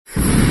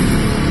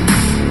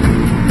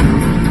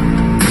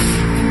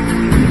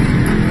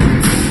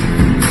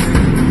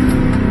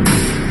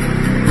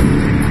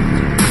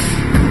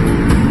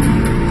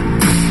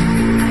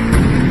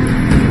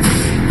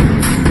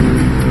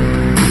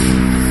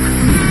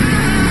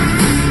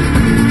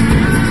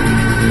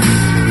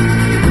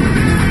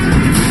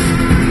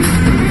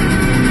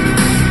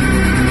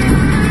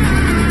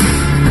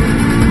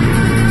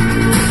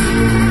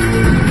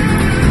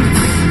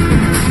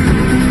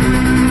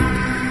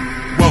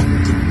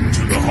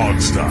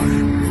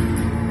Hogstye.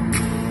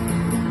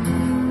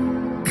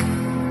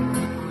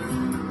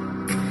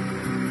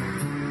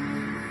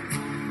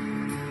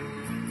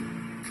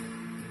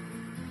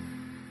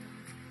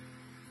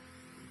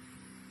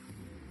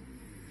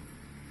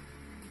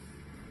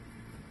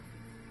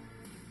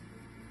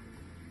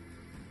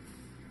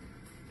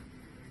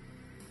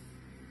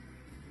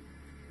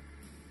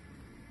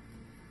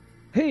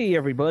 Hey,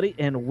 everybody,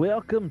 and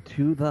welcome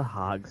to the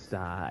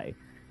Hogsty.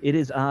 It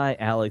is I,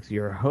 Alex,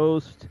 your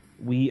host.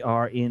 We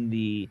are in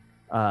the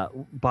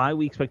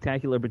bye-week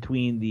spectacular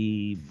between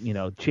the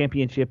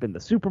championship and the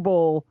Super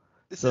Bowl.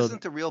 This So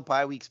isn't the real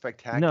bye-week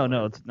spectacular.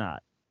 no, it's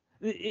not.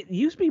 It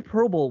used to be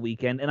Pro Bowl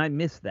weekend, and I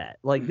missed that.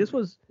 Like, this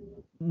was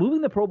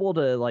moving the Pro Bowl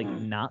to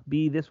not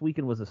be this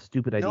weekend was a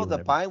stupid idea. No, the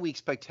whenever- bye-week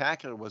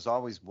spectacular was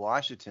always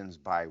Washington's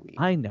bye week.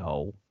 I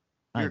know.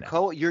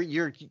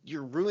 You're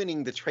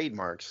ruining the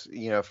trademarks,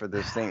 for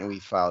this thing we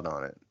filed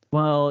on it.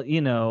 Well,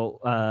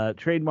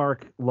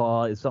 trademark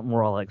law is something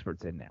we're all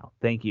experts in now.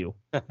 Thank you,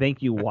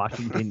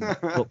 Washington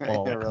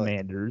Football Yeah, really.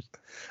 Commanders.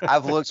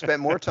 I've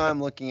spent more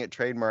time looking at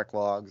trademark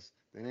logs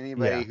than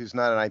anybody who's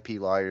not an IP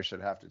lawyer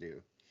should have to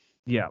do.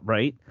 Yeah,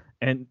 right.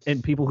 And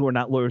people who are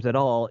not lawyers at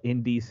all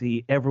in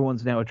DC,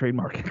 everyone's now a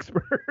trademark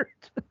expert.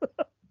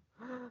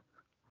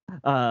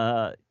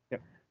 That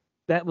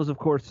was, of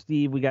course,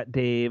 Steve. We got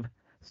Dave.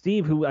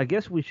 Steve, who I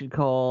guess we should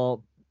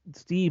call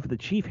Steve the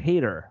chief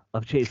hater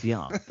of Chase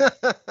Young.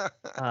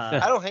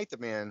 I don't hate the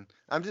man.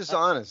 I'm just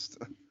honest.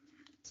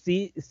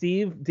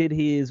 Steve did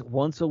his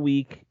once a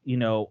week,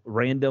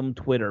 random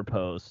Twitter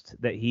post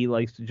that he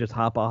likes to just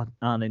hop on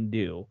and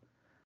do.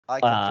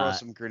 I can throw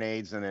some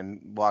grenades and then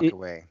walk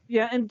away.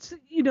 Yeah, and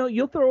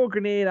you'll throw a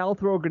grenade. I'll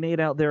throw a grenade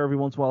out there every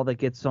once in a while that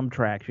gets some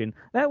traction.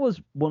 That was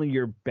one of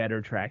your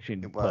better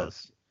traction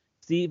posts.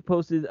 Steve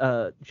posted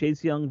a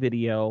Chase Young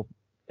video,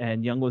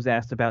 and Young was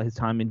asked about his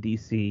time in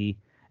DC,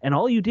 and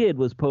all you did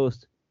was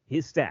post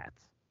his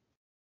stats.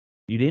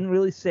 You didn't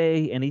really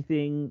say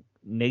anything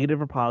negative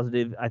or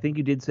positive. I think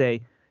you did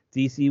say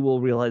DC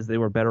will realize they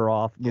were better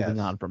off moving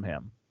on from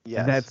him. Yes.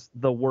 And that's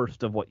the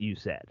worst of what you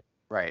said.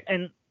 Right.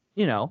 And,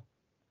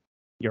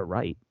 you're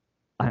right.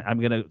 I'm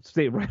going to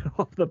say right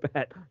off the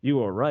bat, you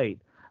were right.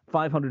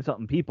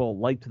 500-something people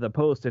liked the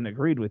post and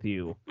agreed with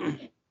you.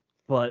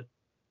 But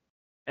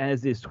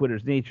as is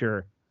Twitter's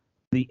nature,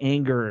 the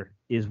anger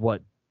is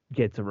what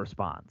gets a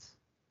response.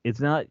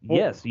 It's not,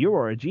 yes, you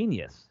are a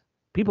genius.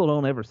 People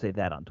don't ever say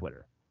that on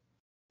Twitter.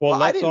 Well,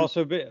 let's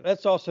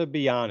also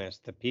be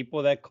honest. The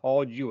people that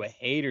called you a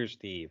hater,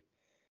 Steve,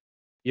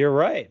 you're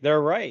right.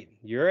 They're right.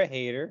 You're a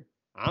hater.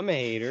 I'm a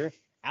hater.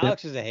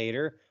 Alex is a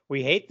hater.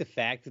 We hate the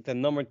fact that the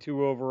number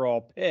 2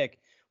 overall pick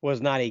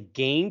was not a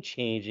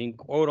game-changing,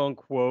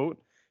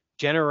 quote-unquote,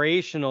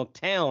 generational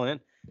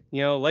talent,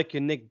 like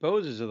your Nick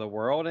Boses of the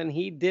world, and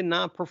he did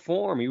not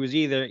perform. He was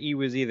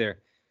either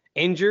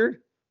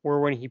injured, or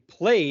when he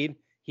played,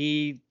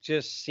 he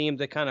just seemed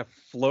to kind of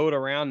float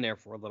around there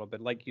for a little bit,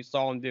 like you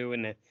saw him do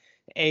in the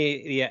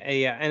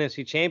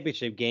NFC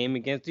Championship game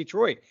against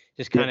Detroit.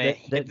 Just kind of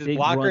hit the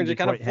blocker and just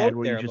kind of float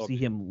where there. You just see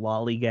him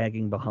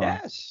lollygagging behind.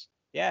 Yes.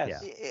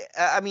 Yes.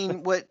 Yeah. I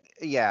mean,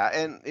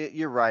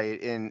 you're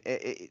right. And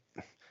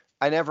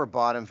I never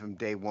bought him from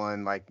day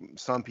one, like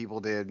some people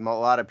did. A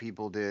lot of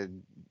people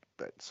did,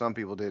 but some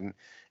people didn't.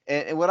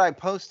 And what I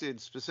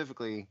posted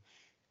specifically,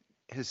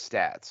 his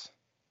stats.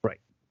 Right.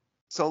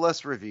 So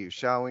let's review,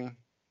 shall we?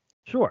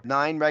 Sure.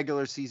 9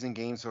 regular season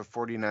games for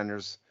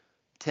 49ers,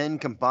 10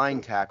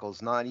 combined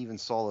tackles, not even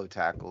solo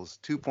tackles,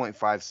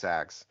 2.5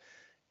 sacks.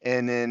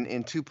 And then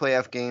in 2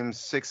 playoff games,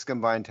 6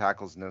 combined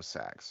tackles, no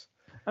sacks.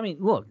 I mean,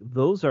 look,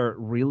 those are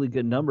really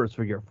good numbers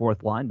for your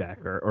 4th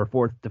linebacker or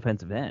 4th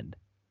defensive end.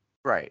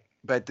 Right.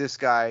 But this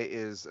guy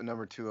is a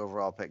number 2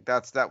 overall pick.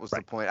 That was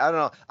the point. I don't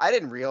know. I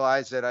didn't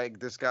realize that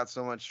this got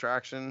so much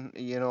traction,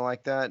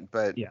 like that.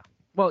 But yeah.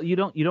 Well, you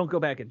don't go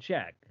back and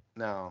check.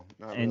 No,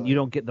 not and really. You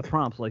don't get the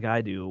prompts like I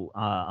do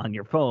on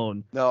your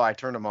phone. No, I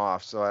turned them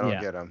off, so I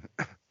don't get them.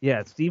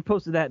 Yeah, Steve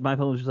posted that, and my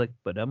phone was just like,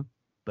 ba-dum,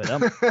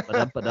 ba-dum,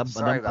 ba-dum, ba-dum,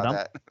 Sorry about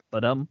that.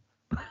 ba-dum.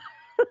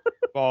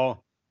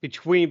 Well,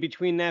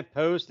 between that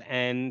post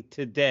and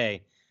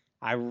today,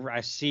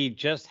 I see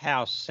just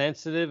how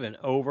sensitive and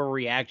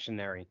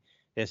overreactionary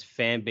this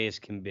fan base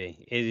can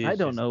be. I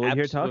don't know what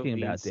you're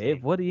talking about, insane.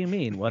 Dave. What do you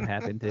mean? What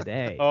happened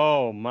today?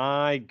 Oh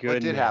my goodness!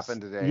 What did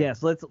happen today?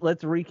 Yes, let's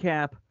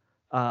recap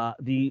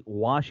the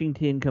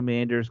Washington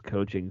Commanders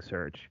coaching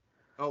search.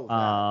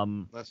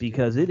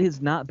 Because it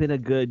has not been a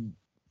good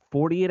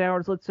 48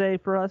 hours, let's say,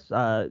 for us.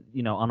 On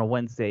a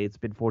Wednesday, it's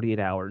been 48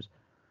 hours.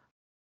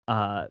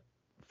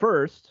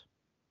 First,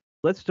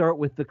 let's start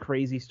with the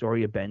crazy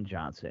story of Ben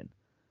Johnson.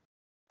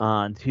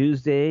 On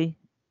Tuesday,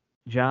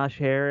 Josh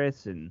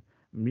Harris and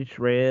Mitch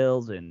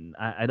Rails, and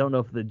I don't know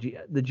if the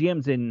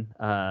GM's in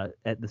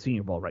at the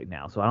Senior Bowl right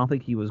now, so I don't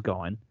think he was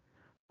going.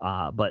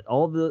 But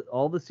all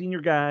the senior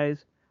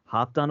guys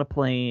hopped on a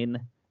plane.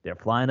 They're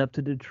flying up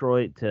to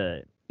Detroit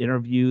to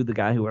interview the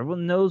guy who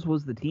everyone knows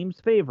was the team's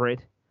favorite.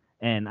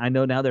 And I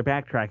know now they're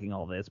backtracking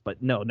all this,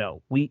 but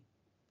no, we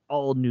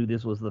all knew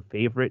this was the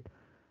favorite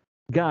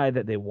guy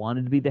that they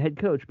wanted to be the head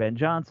coach, Ben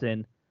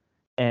Johnson,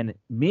 and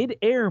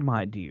mid-air,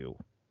 mind you,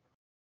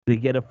 they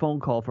get a phone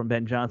call from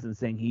Ben Johnson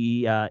saying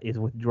he is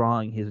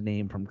withdrawing his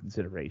name from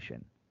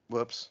consideration.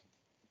 Whoops.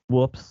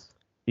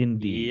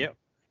 Indeed. Yep.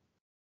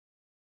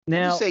 Did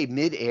Now, you say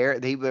mid-air?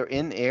 They were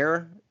in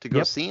air to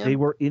go see him? They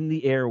were in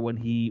the air when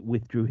he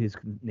withdrew his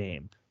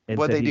name.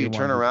 What'd they do?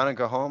 Turn around and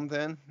go home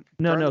then?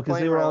 No, because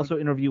they were also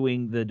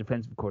interviewing the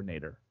defensive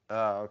coordinator.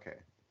 Oh, okay.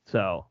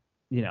 So,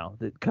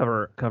 the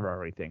cover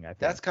everything, I think.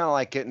 That's kind of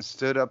like getting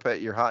stood up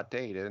at your hot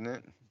date, isn't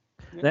it?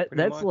 Yeah,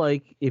 that's much.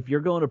 like if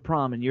you're going to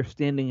prom and you're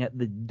standing at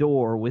the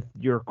door with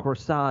your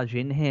corsage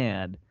in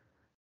hand.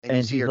 And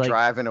you see her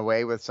driving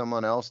away with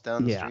someone else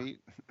down the street?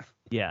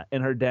 Yeah,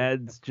 and her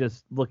dad's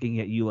just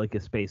looking at you like a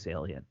space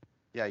alien.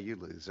 Yeah, you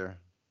loser.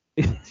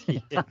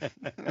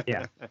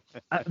 Yeah.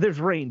 There's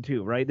rain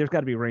too, right? There's got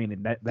to be rain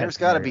in that. There's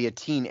got to be a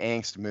teen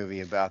angst movie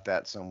about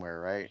that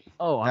somewhere, right?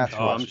 Oh,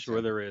 I'm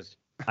sure there is.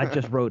 I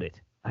just wrote it.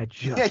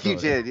 Yeah, you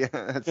did. Yeah,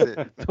 that's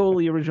it.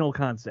 Totally original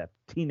concept.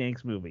 Teen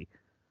angst movie.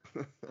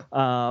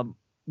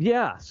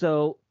 Yeah.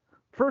 So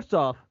first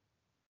off,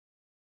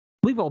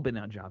 we've all been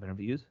on job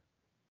interviews.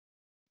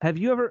 Have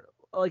you ever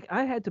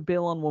I had to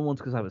bail on one once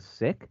because I was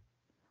sick.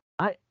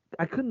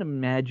 I couldn't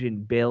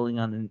imagine bailing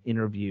on an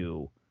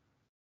interview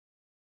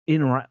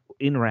en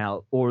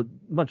route, or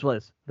much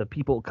less the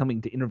people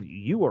coming to interview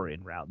you are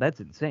en route. That's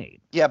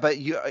insane. Yeah, but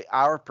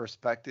our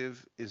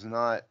perspective is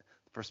not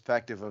the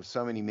perspective of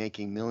somebody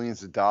making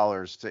millions of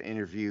dollars to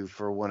interview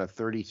for one of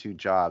 32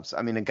 jobs.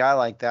 I mean, a guy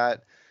like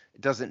that,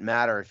 it doesn't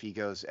matter if he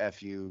goes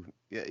F you,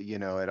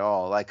 at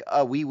all. Like,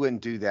 we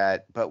wouldn't do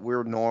that, but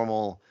we're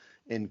normal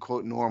in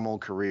quote normal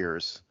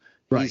careers.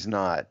 Right. He's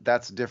not.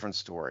 That's a different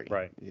story.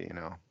 Right.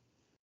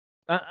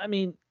 I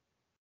mean,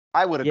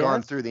 I would have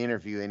gone through the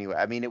interview anyway.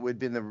 I mean, it would have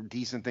been the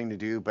decent thing to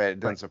do, but it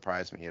doesn't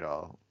surprise me at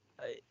all.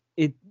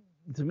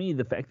 To me,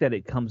 the fact that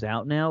it comes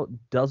out now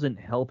doesn't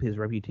help his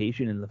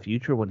reputation in the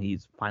future when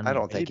he's finally. I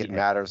don't think it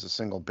matters a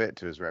single bit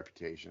to his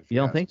reputation. You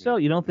don't think so?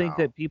 You don't think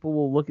that people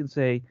will look and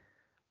say,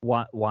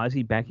 why is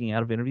he backing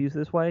out of interviews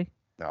this way?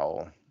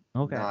 No.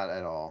 Okay. Not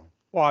at all.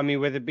 Well, I mean,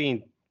 with it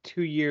being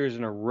 2 years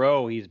in a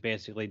row, he's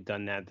basically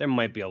done that. There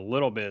might be a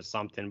little bit of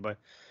something, but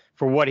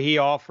for what he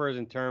offers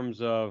in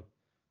terms of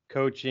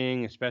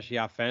coaching, especially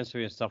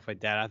offensively and stuff like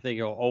that, I think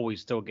he'll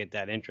always still get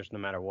that interest no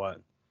matter what.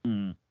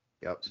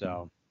 Yep.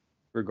 So,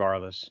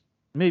 regardless.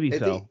 Maybe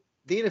so.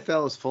 The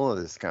NFL is full of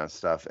this kind of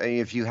stuff. I mean,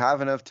 if you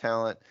have enough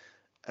talent,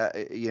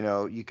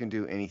 you can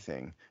do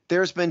anything.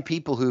 There's been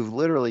people who've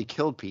literally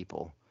killed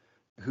people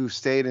who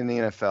stayed in the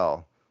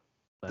NFL.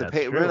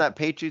 Remember that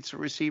Patriots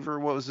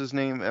receiver? What was his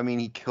name? I mean,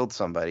 he killed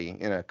somebody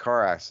in a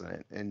car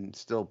accident and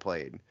still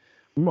played.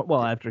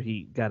 Well, after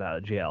he got out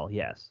of jail,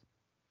 yes.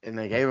 And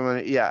they gave him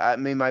I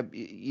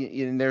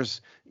mean,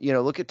 there's,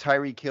 look at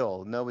Tyreek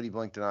Hill. Nobody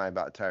blinked an eye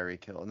about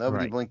Tyreek Hill.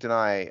 Nobody blinked an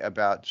eye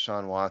about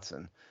Deshaun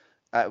Watson.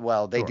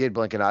 Well, they did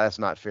blink an eye. That's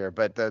not fair.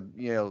 But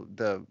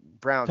the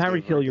Browns.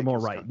 Tyreek Hill, you're more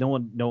right. No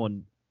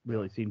one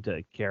really seemed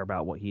to care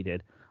about what he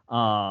did.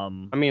 I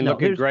mean,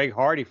 look at Greg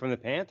Hardy from the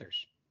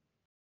Panthers.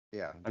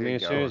 Yeah. I mean,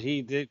 as soon as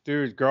he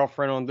threw his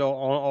girlfriend on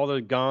all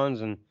those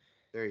guns, and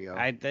there you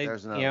go.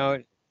 There's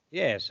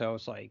yeah. So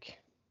it's like.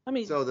 I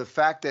mean, so the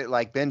fact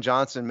that Ben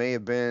Johnson may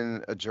have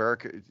been a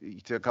jerk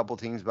to a couple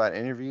teams about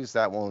interviews,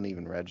 that won't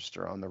even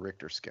register on the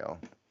Richter scale.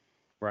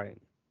 Right.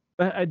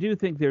 But I do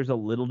think there's a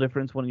little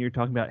difference when you're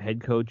talking about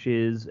head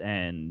coaches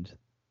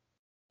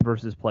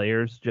versus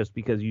players, just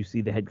because you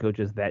see the head coach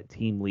as that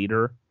team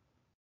leader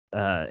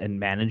and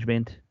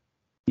management.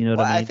 You know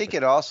what I mean? I think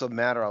it also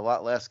matter a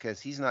lot less because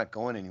he's not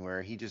going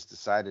anywhere. He just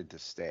decided to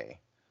stay.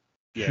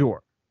 Yeah.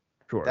 Sure.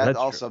 That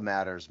also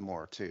matters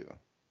more too.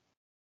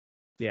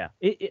 Yeah,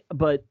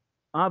 but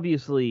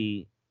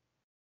obviously,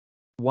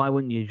 why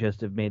wouldn't you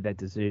just have made that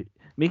decision?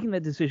 Making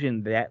that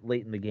decision that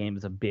late in the game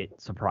is a bit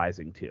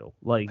surprising too.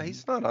 Like,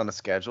 he's not on a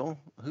schedule.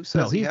 Who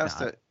says he has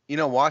to?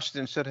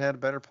 Washington should have had a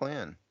better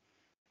plan.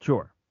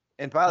 Sure.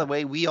 And by the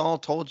way, we all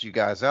told you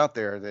guys out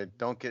there that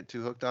don't get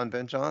too hooked on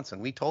Ben Johnson.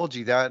 We told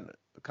you that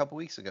a couple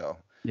weeks ago.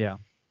 Yeah.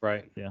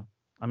 Right. Yeah.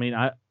 I mean,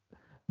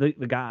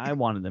 the guy I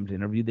wanted them to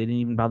interview, they didn't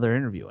even bother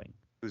interviewing.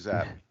 Who's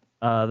that?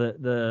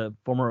 The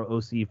former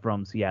OC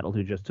from Seattle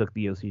who just took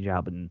the OC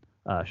job in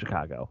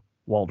Chicago,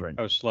 Waldron.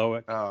 Oh,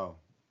 Slowick. Oh.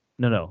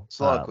 No.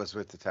 Slowick was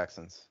with the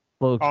Texans.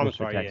 Slowick was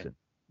with the Texans.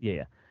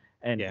 Yeah.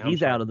 And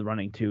he's out of the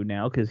running too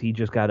now because he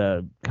just got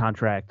a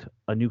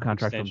new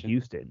contract from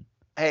Houston.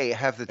 Hey,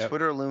 have the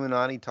Twitter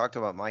Illuminati talked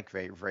about Mike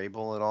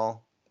Vrabel at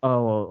all?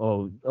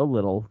 Oh, a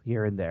little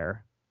here and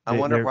there. I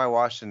wonder why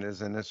Washington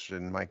isn't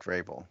interested in Mike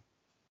Vrabel.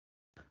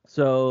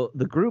 So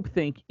the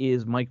groupthink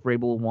is Mike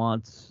Vrabel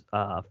wants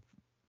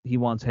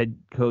head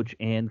coach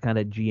and kind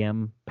of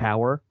GM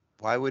power.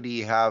 Why would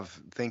he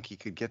think he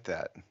could get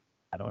that?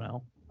 I don't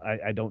know.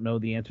 I don't know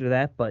the answer to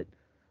that, but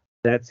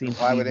that seems.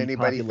 Why would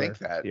anybody think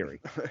that?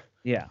 Theory.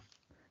 Yeah,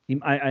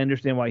 I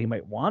understand why he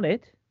might want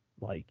it.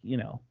 Like,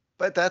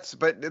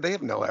 But they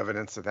have no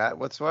evidence of that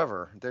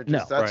whatsoever. They're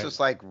just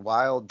just like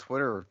wild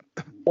Twitter.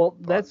 Well,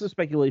 that's the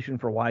speculation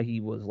for why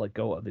he was let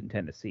go of in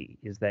Tennessee,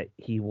 is that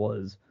he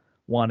was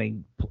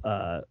wanting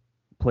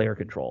player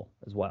control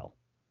as well.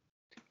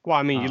 Well,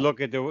 I mean, you look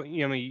at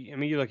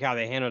you look how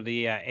they handled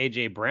the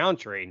AJ Brown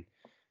trade.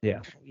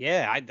 Yeah.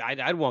 Yeah,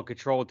 I'd want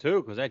control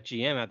too, because that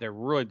GM out there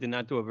really did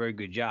not do a very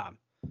good job.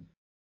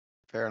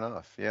 Fair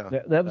enough. Yeah.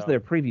 That was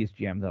their previous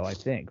GM, though, I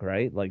think,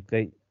 right? Like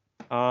they.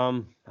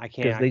 I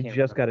can't. Because they just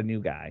remember. Got a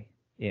new guy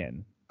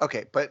in.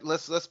 Okay, but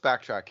let's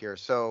backtrack here.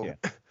 So,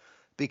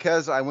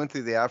 because I went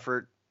through the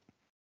effort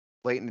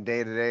late in the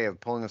day today of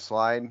pulling a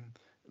slide,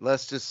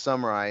 let's just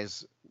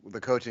summarize the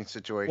coaching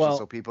situation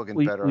so people can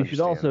better understand. We should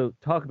also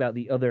talk about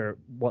the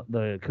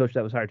coach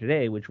that was hired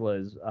today, which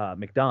was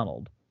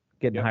McDonald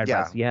getting hired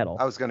by Seattle.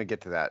 I was going to get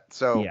to that.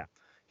 So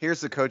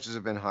here's the coaches who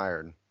have been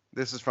hired.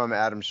 This is from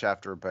Adam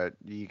Schefter, but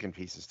you can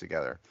piece this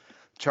together.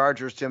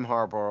 Chargers, Jim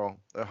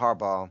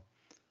Harbaugh.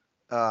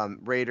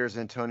 Raiders,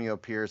 Antonio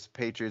Pierce.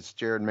 Patriots,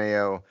 Jared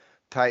Mayo.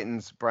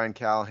 Titans, Brian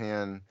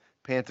Callahan.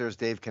 Panthers,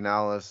 Dave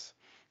Canales.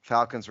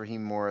 Falcons,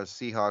 Raheem Morris.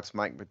 Seahawks,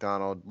 Mike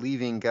McDonald.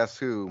 Leaving, guess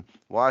who?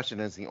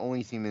 Washington is the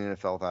only team in the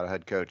NFL without a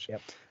head coach.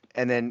 Yep.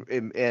 And then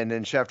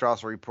Schefter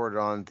also reported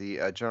on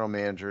the general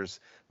managers.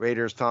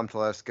 Raiders, Tom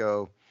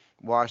Telesco.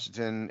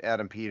 Washington,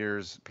 Adam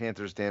Peters.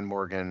 Panthers, Dan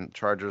Morgan.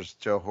 Chargers,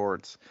 Joe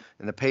Hortz.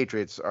 And the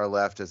Patriots are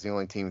left as the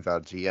only team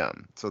without a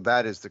GM. So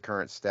that is the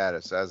current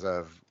status as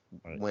of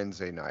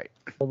Wednesday night.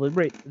 Well,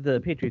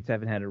 the Patriots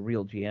haven't had a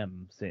real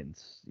GM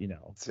since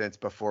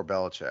before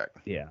Belichick.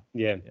 Yeah.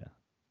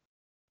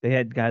 They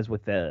had guys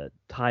with the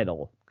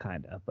title,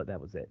 kind of, but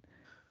that was it.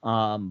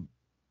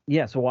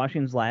 So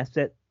Washington's last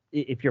set.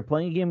 If you're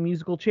playing a game of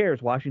musical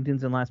chairs,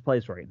 Washington's in last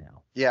place right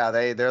now. Yeah,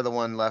 they're the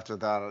one left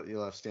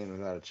standing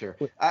without a chair.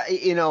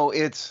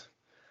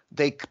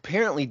 They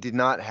apparently did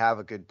not have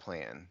a good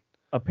plan.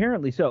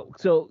 Apparently so.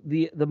 So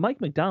the Mike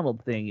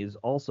McDonald thing is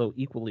also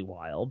equally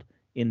wild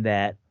in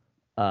that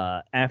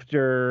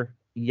after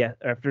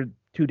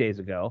 2 days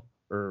ago,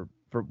 or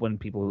for when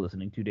people were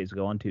listening 2 days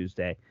ago on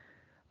Tuesday,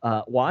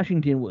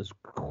 Washington was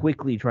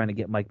quickly trying to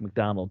get Mike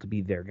McDonald to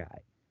be their guy.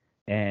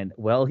 And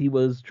he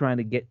was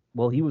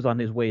on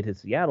his way to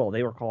Seattle.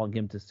 They were calling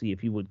him to see if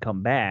he would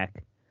come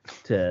back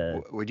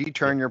to. Would you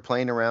turn your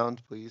plane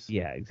around, please?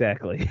 Yeah,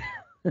 exactly.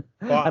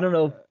 Well, I don't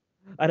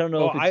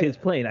know if it's his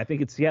plane. I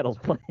think it's Seattle's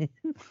plane.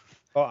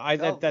 Well, I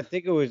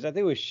think it was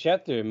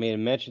Schefter who made a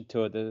mention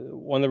to it.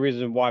 One of the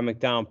reasons why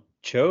McDonald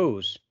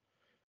chose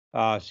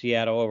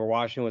Seattle over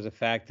Washington was the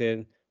fact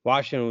that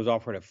Washington was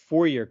offered a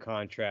 4-year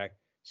contract.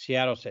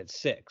 Seattle said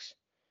 6.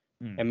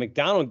 And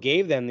McDonald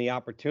gave them the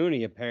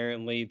opportunity,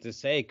 apparently, to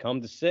say,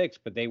 come to 6,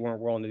 but they weren't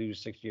willing to do a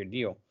 6-year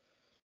deal.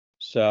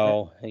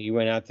 So he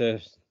went out to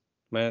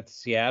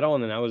Seattle,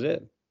 and then that was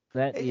it.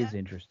 That is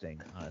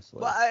interesting, honestly.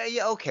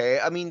 Well, okay.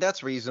 I mean,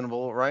 that's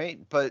reasonable, right?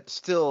 But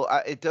still,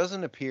 it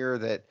doesn't appear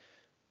that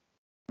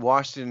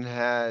Washington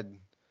had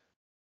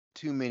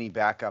too many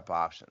backup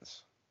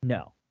options.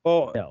 No.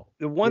 Well, no.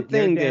 The one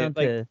thing that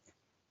to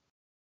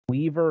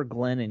Weaver,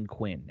 Glenn, and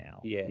Quinn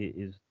now. Yeah.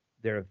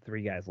 There are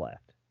 3 guys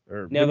left.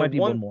 Or there might be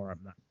one more I'm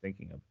not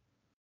thinking of.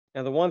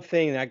 Now, the one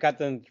thing I got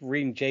them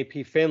reading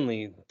J.P.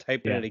 Finley,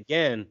 typing it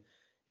again,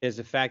 is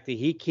the fact that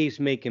he keeps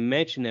making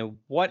mention that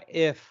what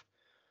if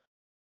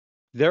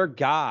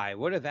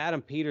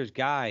Adam Peters'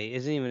 guy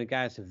isn't even a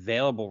guy that's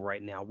available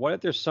right now? What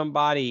if there's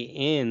somebody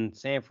in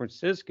San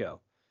Francisco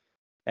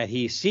that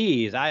he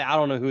sees? I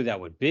don't know who that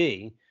would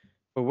be,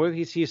 but what if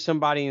he sees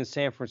somebody in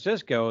San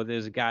Francisco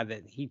there's a guy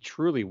that he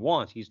truly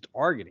wants, he's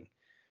targeting?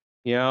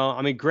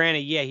 I mean,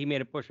 granted, he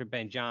made a push for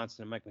Ben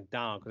Johnson and Mike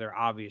McDonald because they're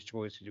obvious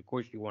choices. Of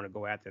course, you want to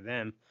go after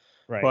them.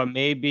 Right. But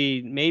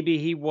maybe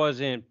he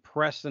wasn't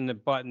pressing the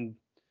button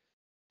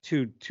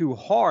too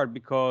hard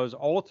because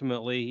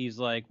ultimately he's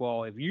like,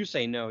 well, if you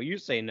say no, you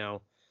say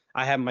no.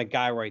 I have my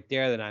guy right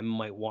there that I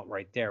might want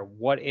right there.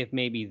 What if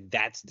maybe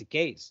that's the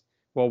case?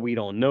 Well, we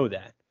don't know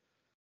that.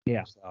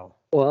 Yeah. So.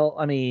 Well,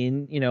 I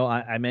mean,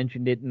 I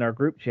mentioned it in our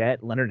group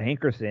chat. Leonard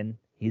Hankerson,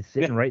 he's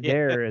sitting right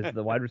there as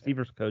the wide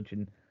receivers coach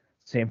in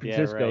San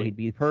Francisco. Yeah, right. He'd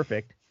be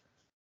perfect.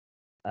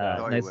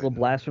 Nice little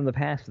blast from the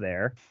past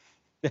there.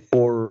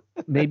 Or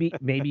maybe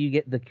you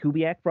get the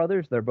Kubiak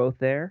brothers. They're both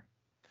there.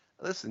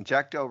 Listen,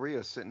 Jack Del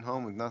Rio's sitting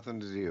home with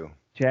nothing to do.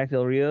 Jack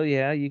Del Rio,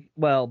 yeah.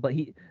 But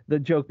the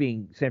joke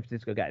being San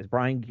Francisco guys.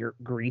 Brian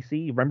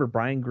Greasy. Remember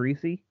Brian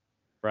Greasy?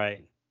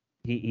 Right.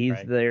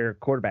 He's their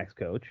quarterbacks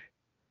coach.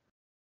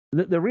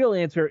 The real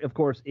answer, of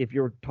course, if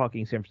you're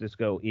talking San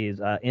Francisco,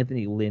 is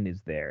Anthony Lynn is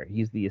there.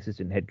 He's the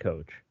assistant head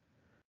coach.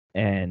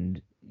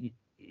 And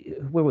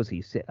where was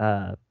he?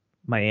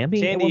 Miami?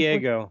 San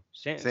Diego.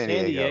 San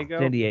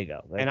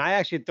Diego. And I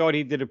actually thought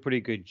he did a pretty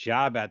good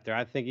job out there.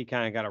 I think he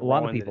kind of got a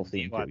lot of people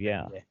seem to,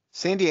 yeah.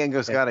 San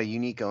Diego's got a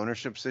unique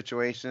ownership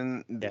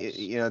situation.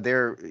 Yes.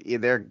 They're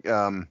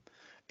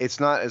it's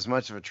not as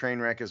much of a train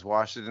wreck as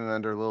Washington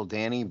under Little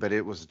Danny, but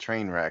it was a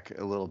train wreck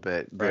a little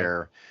bit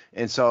there.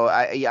 And so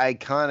I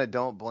kind of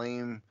don't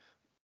blame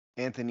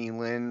Anthony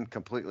Lynn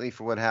completely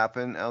for what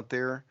happened out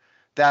there.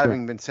 That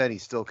having been said,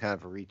 he's still kind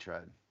of a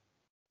retread.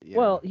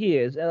 Well, he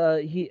is.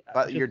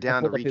 But you're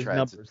down to retreads. His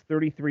numbers,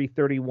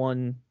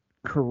 33-31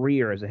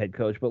 career as a head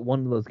coach, but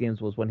one of those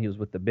games was when he was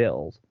with the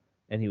Bills,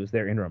 and he was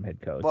their interim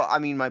head coach. Well, I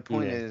mean, my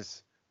point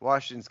is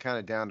Washington's kind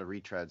of down to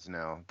retreads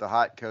now. The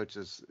hot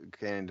coaches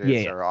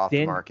candidates are off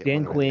the market.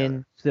 Dan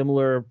Quinn,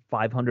 similar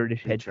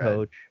 500-ish head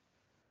coach.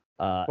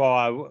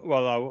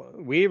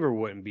 Weaver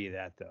wouldn't be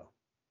that, though.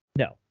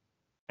 No.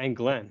 And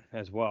Glenn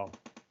as well.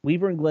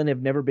 Weaver and Glenn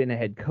have never been a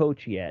head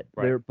coach yet.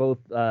 Right. They're both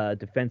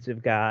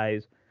defensive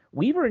guys.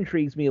 Weaver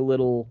intrigues me a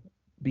little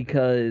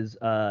because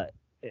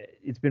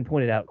it's been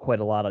pointed out quite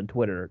a lot on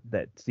Twitter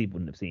that Steve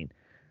wouldn't have seen.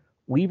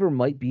 Weaver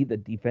might be the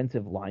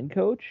defensive line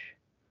coach,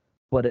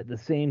 but at the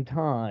same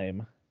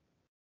time,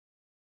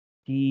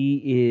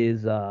 he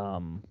is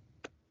the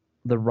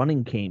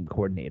running game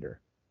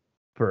coordinator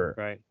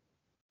for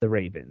the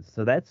Ravens.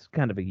 So that's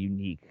kind of a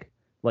unique,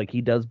 like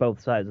he does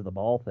both sides of the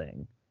ball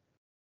thing.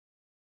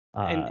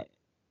 And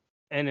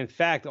in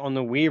fact, on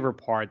the Weaver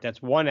part,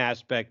 that's one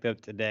aspect of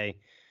today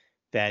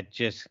that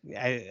just,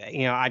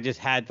 I just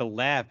had to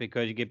laugh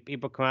because you get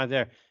people come out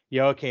there,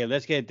 okay,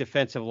 let's get a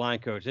defensive line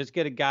coach. Let's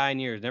get a guy in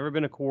here who's never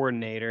been a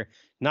coordinator,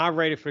 not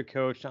ready for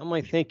coach. I'm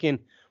like thinking,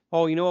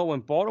 oh, you know what?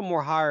 When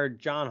Baltimore hired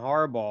John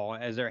Harbaugh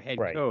as their head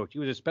coach, he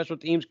was a special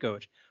teams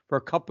coach for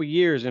a couple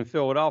years in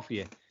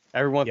Philadelphia.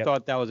 Everyone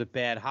thought that was a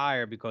bad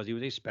hire because he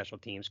was a special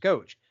teams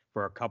coach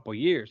for a couple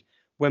years.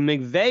 When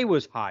McVay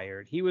was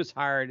hired, he was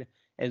hired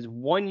as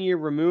 1 year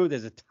removed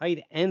as a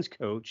tight ends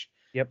coach.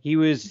 He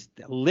was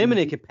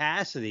limited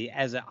capacity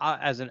as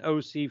an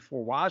OC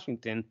for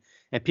Washington,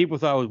 and people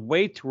thought it was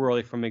way too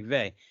early for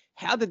McVay.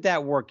 How did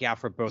that work out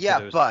for both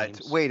of those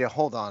teams?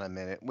 Hold on a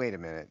minute. Wait a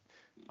minute.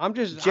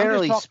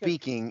 Generally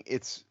speaking,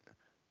 it's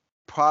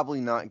probably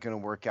not going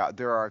to work out.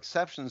 There are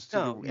exceptions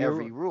to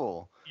every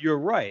rule. You're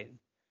right.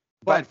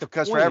 But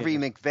because for every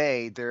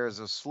McVay, there's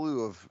a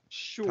slew of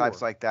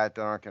types like that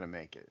aren't going to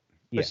make it.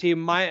 But see,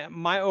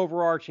 my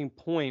overarching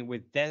point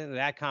with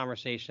that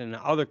conversation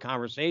and other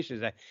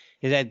conversations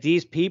is that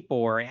these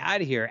people are out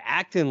here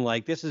acting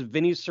like this is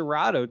Vinny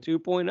Cerrato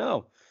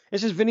 2.0.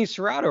 This is Vinny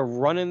Cerrato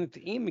running the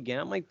team again.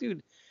 I'm like,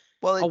 dude.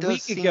 Well,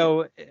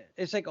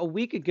 it's like a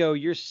week ago,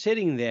 you're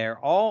sitting there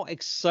all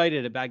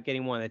excited about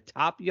getting one of the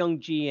top young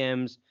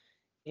GMs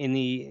in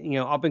the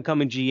up and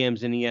coming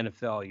GMs in the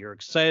NFL. You're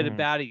excited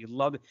about it. You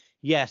love it.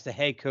 Yes, the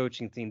head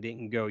coaching thing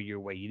didn't go your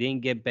way. You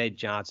didn't get Ben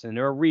Johnson.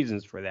 There are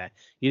reasons for that.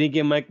 You didn't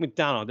get Mike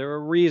McDonald. There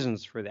are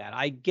reasons for that.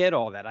 I get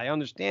all that. I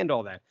understand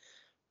all that.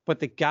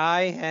 But the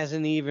guy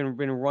hasn't even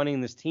been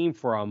running this team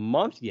for a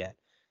month yet.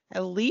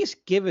 At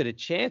least give it a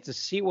chance to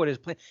see what his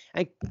plan.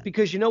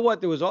 Because you know what?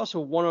 There was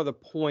also one other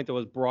point that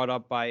was brought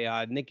up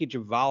by Nikki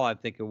Javala, I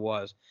think it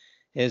was,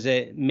 is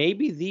that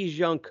maybe these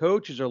young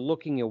coaches are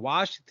looking at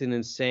Washington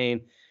and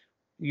saying,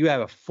 you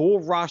have a full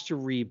roster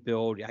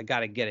rebuild. I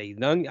got to get a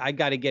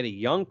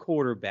young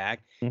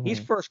quarterback. These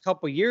first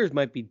couple of years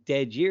might be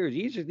dead years.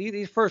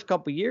 These first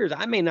couple of years,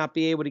 I may not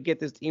be able to get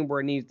this team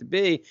where it needs to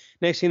be.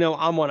 Next thing you know,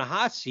 I'm on a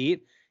hot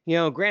seat.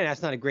 Granted,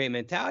 that's not a great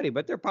mentality,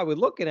 but they're probably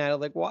looking at it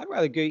like, well, I'd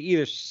rather go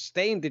either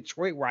stay in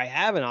Detroit where I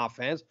have an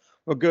offense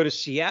or go to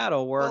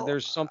Seattle where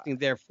there's something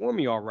there for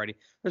me already.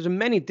 There's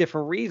many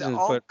different reasons.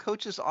 But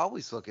coaches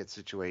always look at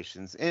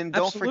situations. And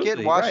don't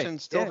forget, Washington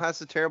still has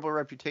a terrible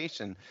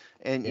reputation.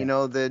 And,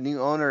 the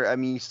new owner,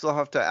 you still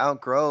have to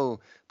outgrow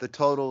the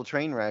total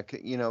train wreck,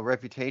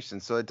 reputation.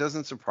 So it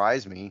doesn't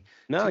surprise me.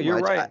 No, you're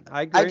right.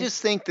 I agree. I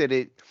just think that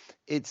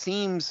it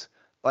seems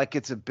like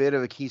it's a bit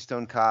of a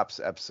Keystone Cops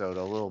episode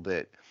a little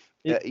bit,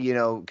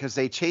 because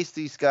they chased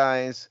these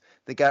guys.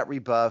 They got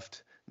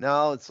rebuffed.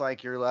 Now it's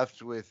like you're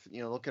left with,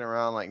 looking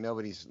around like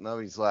nobody's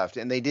left.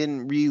 And they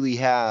didn't really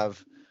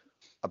have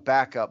a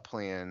backup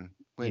plan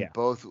when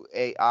both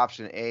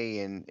option A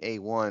and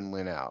A1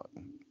 went out.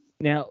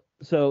 Now,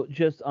 so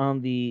just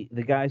on the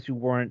guys who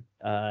weren't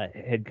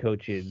head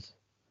coaches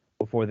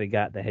before they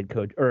got the head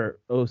coach, or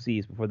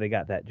OCs before they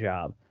got that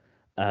job,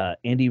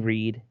 Andy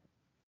Reid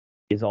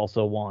is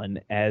also one,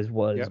 as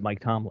was Mike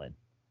Tomlin.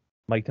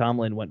 Mike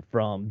Tomlin went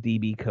from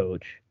DB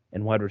coach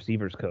and wide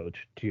receivers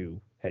coach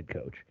to head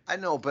coach. I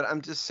know, but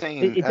I'm just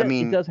saying.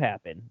 It does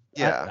happen.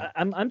 Yeah,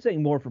 I'm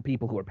saying more for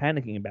people who are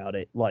panicking about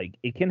it. Like,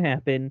 it can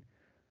happen.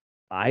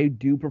 I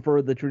do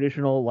prefer the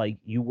traditional, like,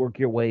 you work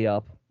your way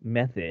up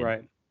method.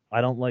 Right.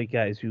 I don't like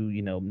guys who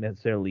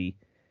necessarily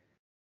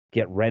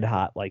get red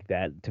hot like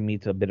that. To me,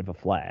 it's a bit of a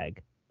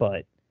flag.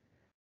 But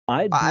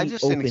I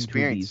just an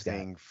experience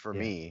thing for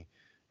me.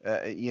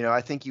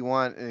 I think you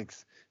want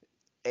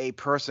a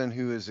person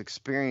who is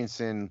experienced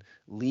in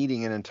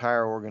leading an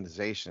entire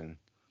organization.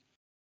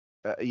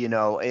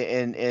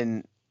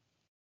 And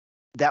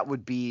that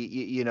would be,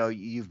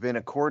 you've been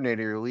a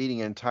coordinator, you're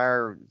leading an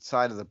entire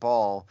side of the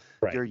ball.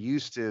 Right. You're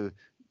used to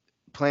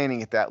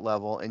planning at that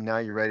level, and now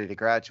you're ready to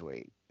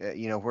graduate.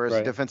 Whereas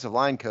a defensive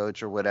line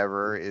coach or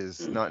whatever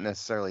is not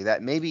necessarily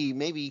that. Maybe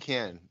you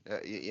can,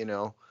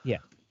 Yeah.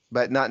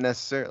 But not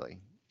necessarily.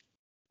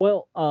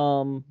 Well,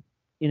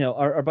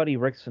 our buddy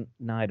Rick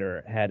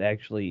Snyder had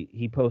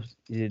he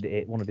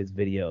posted one of his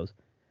videos,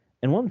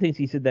 And one of the things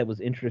he said that was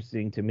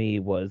interesting to me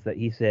was that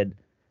he said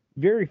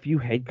very few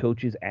head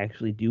coaches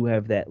actually do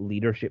have that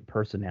leadership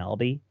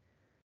personality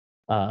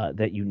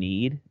that you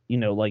need.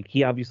 Like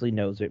he obviously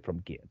knows it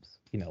from Gibbs.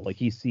 Like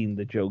he's seen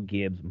the Joe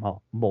Gibbs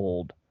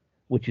mold,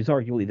 which is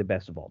arguably the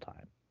best of all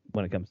time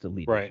when it comes to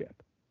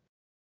leadership.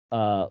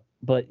 Right.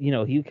 But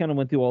he kind of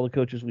went through all the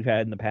coaches we've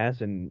had in the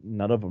past, and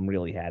none of them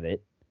really had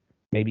it.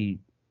 Maybe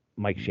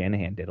Mike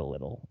Shanahan did a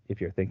little,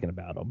 if you're thinking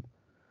about him.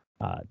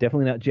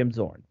 Definitely not Jim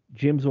Zorn.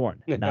 Jim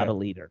Zorn, not a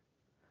leader.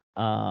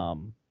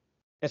 And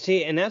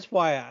see, and that's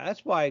why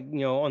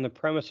on the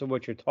premise of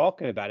what you're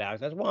talking about,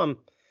 Alex, that's why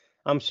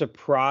I'm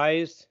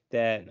surprised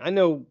that I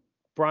know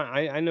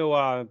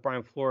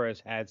Brian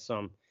Flores had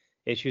some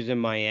issues in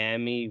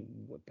Miami,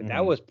 but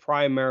that was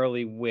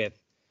primarily with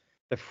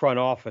the front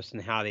office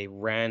and how they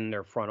ran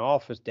their front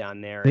office down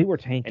there. They were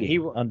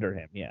tanking under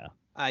him, yeah.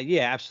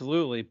 Yeah,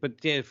 absolutely.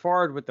 But as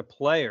far as with the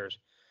players,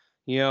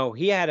 he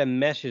had a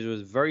message that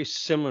was very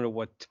similar to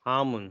what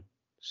Tomlin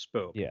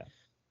spoke. Yeah.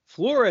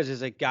 Flores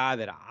is a guy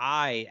that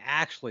I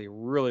actually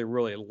really,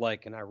 really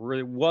like, and I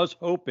really was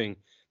hoping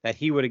that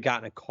he would have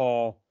gotten a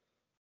call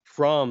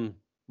from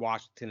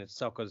Washington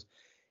itself, because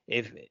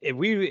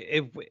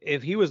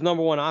if he was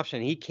number one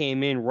option, he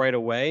came in right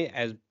away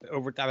as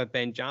overtime at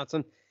Ben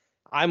Johnson,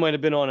 I might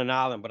have been on an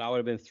island, but I would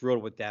have been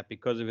thrilled with that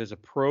because of his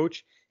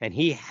approach, and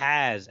he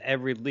has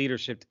every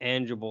leadership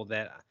tangible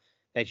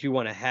that you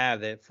want to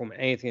have that from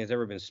anything that's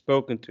ever been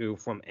spoken to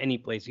from any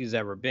place he's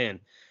ever been.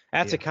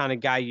 That's the kind of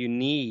guy you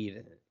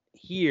need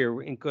here,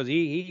 because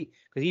he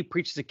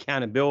preaches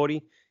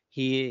accountability.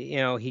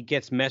 He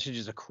gets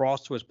messages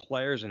across to his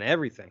players and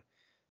everything.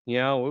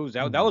 That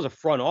was a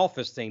front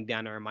office thing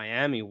down there in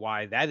Miami.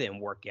 Why that didn't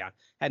work out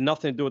had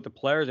nothing to do with the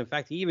players. In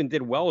fact, he even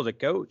did well as a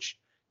coach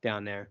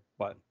down there.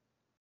 But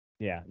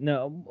yeah,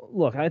 no,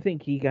 look, I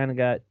think he kind of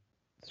got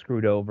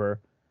screwed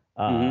over.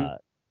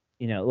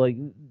 Like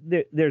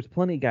there's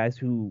plenty of guys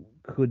who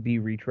could be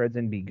retreads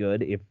and be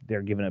good if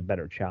they're given a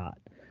better shot.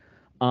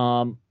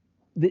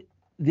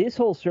 This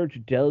whole search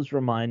does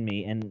remind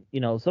me, and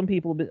some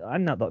people,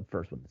 I'm not the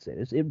first one to say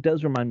this, it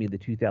does remind me of the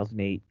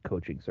 2008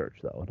 coaching search,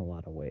 though, in a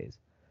lot of ways.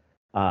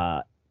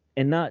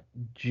 And not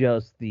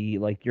just the,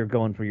 like, you're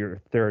going for your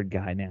third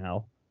guy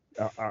now.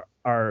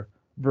 Our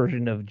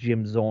version of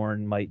Jim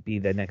Zorn might be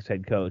the next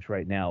head coach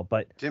right now,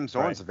 but Jim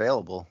Zorn's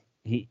available.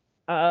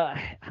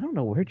 I don't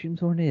know where Jim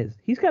Zorn is.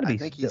 He's got to be. I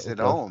think he's at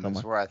home.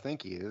 That's where I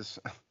think he is.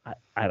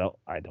 I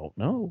don't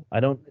know.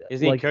 I don't.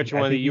 Is he coaching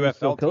one of the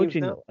UFL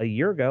coaching teams now? A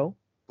year ago?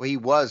 Well, he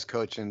was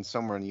coaching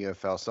somewhere in the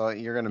UFL, so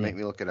you're going to make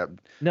me look it up.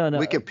 No.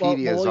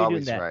 Wikipedia is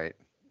always right.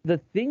 The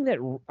thing that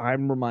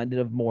I'm reminded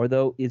of more,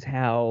 though, is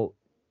how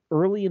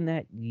early in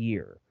that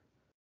year,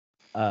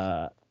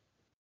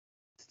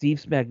 Steve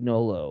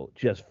Spagnuolo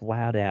just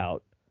flat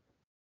out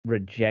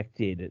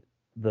rejected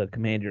the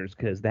Commanders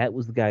because that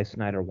was the guy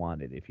Snyder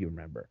wanted, if you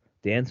remember.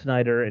 Dan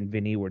Snyder and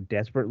Vinny were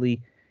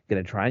desperately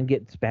going to try and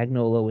get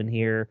Spagnuolo in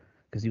here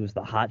because he was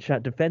the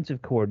hotshot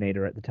defensive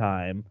coordinator at the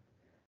time.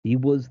 He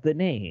was the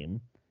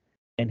name,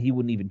 and he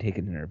wouldn't even take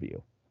an interview.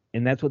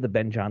 And that's what the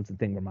Ben Johnson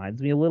thing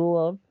reminds me a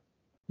little of.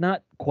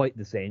 Not quite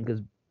the same,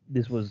 because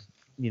this was,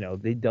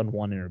 they'd done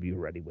one interview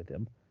already with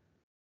him.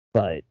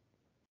 But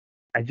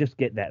I just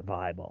get that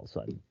vibe all of a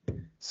sudden.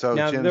 So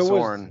now,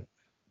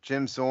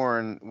 Jim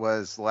Zorn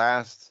was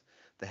last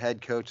the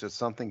head coach of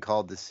something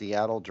called the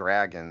Seattle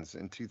Dragons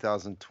in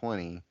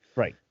 2020.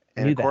 Right.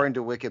 And according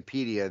to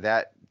Wikipedia,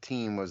 that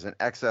team was an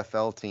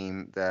XFL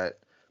team that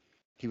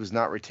he was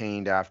not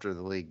retained after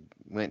the league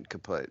went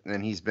kaput.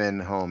 And he's been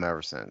home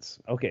ever since.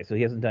 Okay, so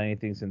he hasn't done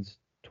anything since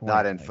 2020.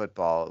 Not in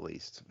football, at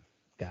least.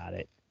 Got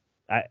it.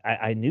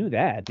 I knew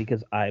that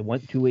because I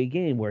went to a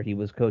game where he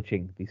was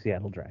coaching the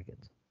Seattle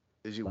Dragons.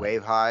 Did you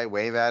wave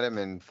at him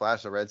and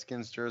flash a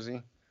Redskins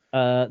jersey?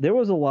 There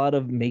was a lot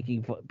of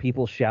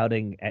people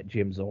shouting at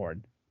Jim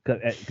Zorn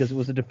because it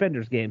was a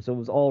Defenders game, so it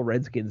was all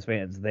Redskins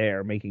fans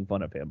there making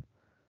fun of him.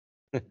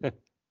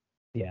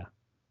 Yeah.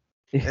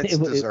 It's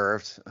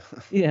deserved.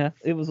 Yeah,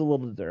 it was a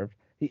little deserved.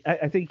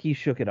 I think he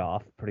shook it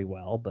off pretty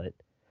well, but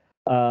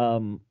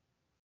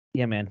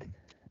yeah, man,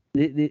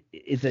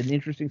 it's an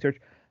interesting search.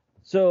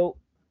 So,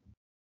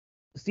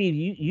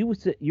 Steve,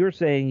 you're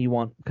saying you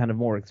want kind of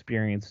more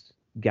experienced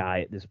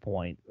guy at this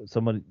point,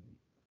 someone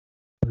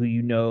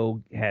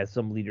who has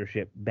some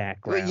leadership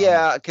background.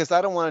 Yeah, because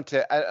I don't want it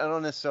to. I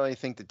don't necessarily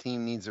think the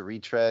team needs a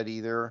retread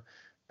either.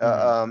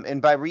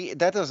 And by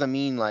that doesn't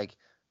mean like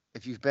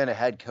if you've been a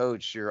head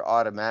coach you're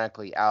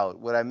automatically out.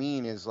 What I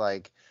mean is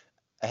like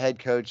a head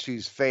coach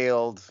who's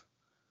failed,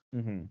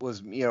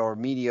 was or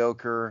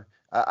mediocre.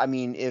 I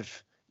mean,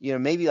 if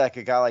maybe like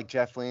a guy like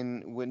Jeff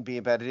Lynne wouldn't be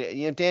a bad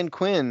idea. Dan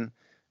Quinn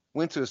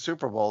went to a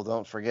Super Bowl.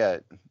 Don't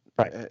forget,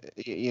 right?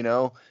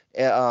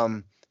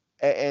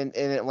 And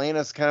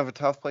Atlanta's kind of a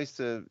tough place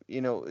to,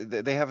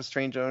 they have a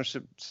strange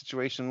ownership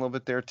situation a little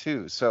bit there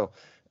too. So,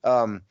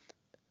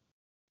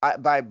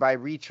 by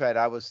retread,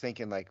 I was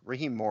thinking like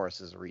Raheem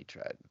Morris is a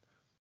retread.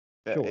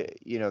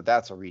 Sure.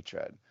 That's a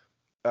retread.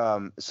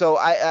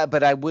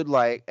 But I would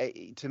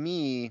like, to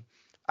me,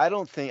 I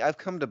don't think I've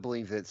come to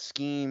believe that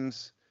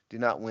schemes do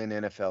not win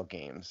NFL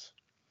games.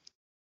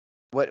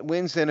 What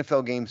wins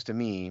NFL games to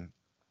me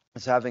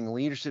is having a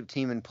leadership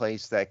team in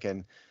place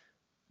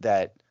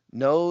that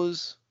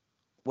knows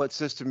what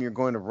system you're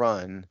going to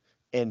run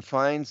and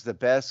finds the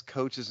best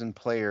coaches and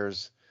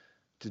players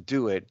to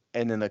do it,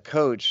 and then the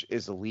coach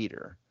is a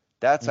leader.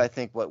 That's I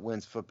think what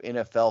wins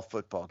NFL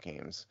football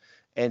games,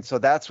 and so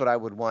that's what I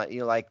would want.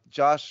 Like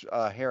Josh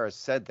Harris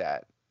said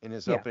that in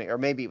his opening, or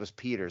maybe it was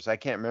Peters. I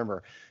can't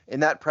remember.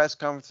 In that press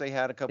conference they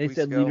had a couple weeks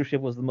ago, they said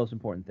leadership was the most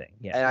important thing.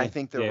 Yeah, and I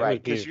think they're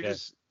right,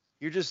 because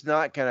you're just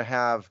not going to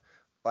have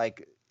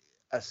like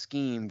a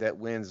scheme that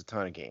wins a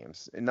ton of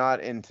games, and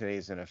not in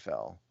today's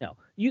NFL. No,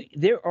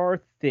 there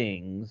are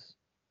things.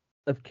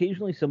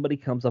 Occasionally, somebody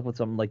comes up with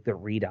something like the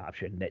read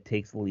option that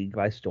takes the league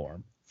by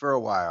storm For a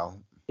while,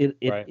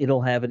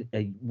 it'll have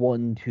a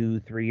 1, 2,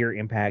 3 year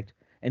impact,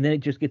 and then it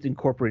just gets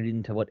incorporated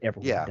into what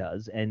everyone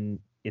does, and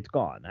it's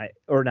gone.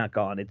 Or not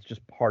gone. It's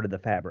just part of the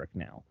fabric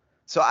now.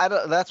 So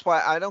that's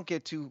why I don't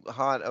get too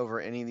hot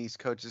over any of these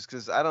coaches,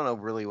 because I don't know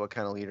really what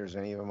kind of leaders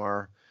any of them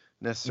are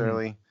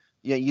necessarily.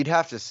 Mm-hmm. Yeah, you'd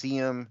have to see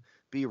them,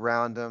 be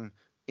around them,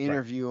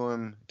 interview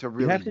them to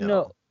really you have to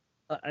know.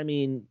 I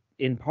mean,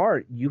 in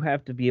part, you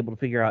have to be able to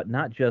figure out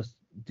not just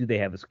do they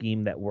have a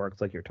scheme that works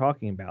like you're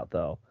talking about,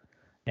 though,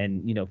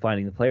 and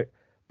finding the player,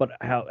 but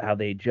how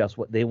they adjust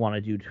what they want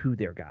to do to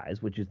their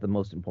guys, which is the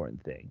most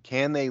important thing.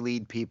 Can they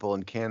lead people,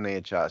 and can they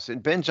adjust?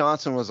 And Ben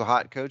Johnson was a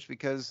hot coach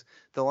because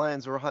the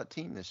Lions were a hot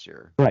team this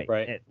year.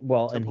 Right.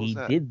 And he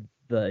did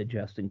the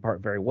adjusting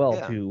part very well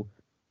to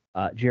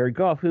Jared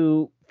Goff,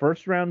 who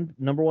first round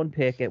number 1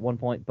 pick at one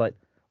point, but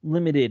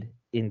limited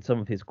in some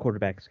of his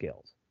quarterback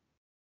skills.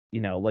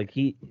 Like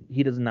he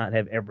does not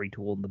have every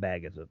tool in the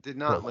bag as a did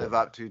not live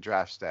up to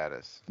draft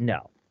status.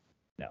 No.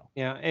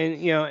 Yeah,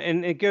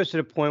 and it goes to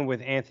the point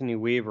with Anthony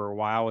Weaver,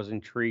 why I was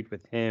intrigued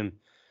with him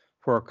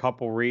for a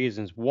couple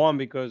reasons. One,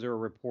 because there were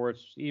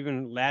reports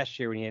even last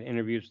year when he had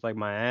interviews like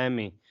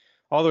Miami,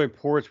 all the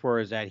reports were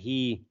is that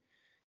he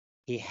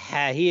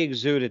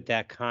exuded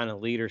that kind of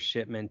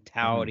leadership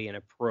mentality and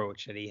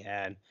approach that he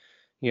had.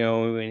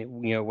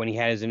 When he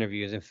had his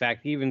interviews. In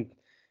fact, even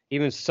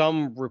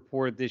some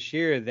report this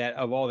year that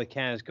of all the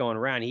candidates going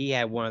around, he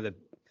had one of the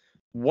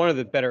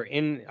better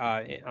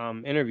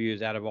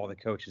interviews out of all the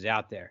coaches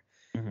out there.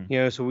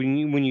 Mm-hmm. So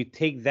when you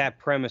take that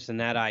premise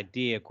and that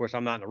idea, of course,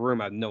 I'm not in the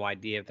room. I have no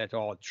idea if that's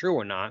all true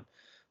or not.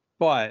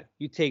 But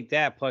you take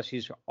that, plus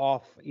he's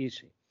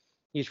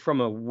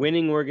from a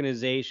winning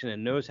organization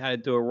and knows how to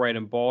do it right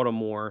in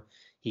Baltimore.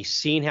 He's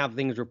seen how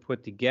things were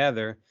put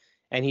together.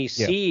 And he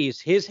sees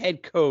his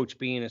head coach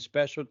being a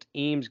special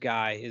teams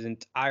guy his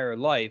entire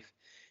life,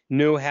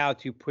 knew how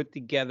to put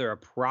together a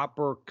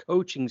proper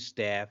coaching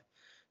staff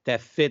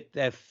that fit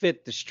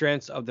the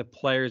strengths of the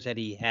players that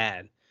he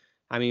had.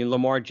 I mean,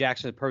 Lamar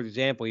Jackson is a perfect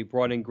example. He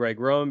brought in Greg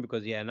Roman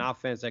because he had an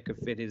offense that could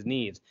fit his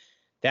needs.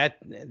 That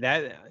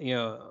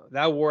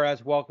war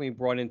as welcome. He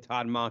brought in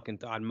Todd Monken.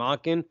 Todd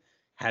Monken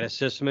had a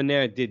system in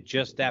there that did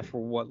just that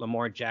for what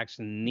Lamar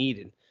Jackson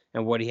needed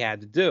and what he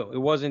had to do. It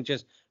wasn't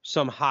just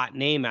some hot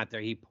name out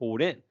there he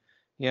pulled in.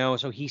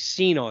 So he's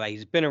seen all that.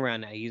 He's been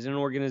around that. He's in an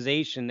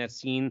organization that's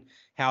seen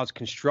how it's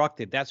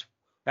constructed. That's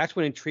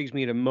what intrigues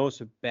me the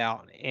most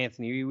about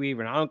Anthony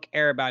Weaver. And I don't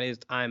care about his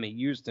time at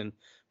Houston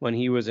when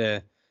he was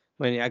in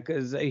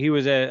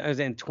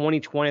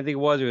 2020, I think it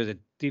was a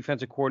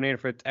defensive coordinator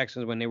for the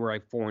Texans when they were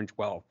like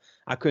 4-12.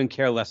 I couldn't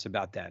care less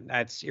about that.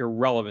 That's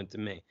irrelevant to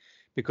me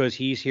because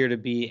he's here to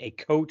be a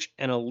coach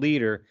and a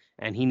leader,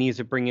 and he needs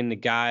to bring in the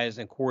guys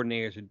and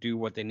coordinators to do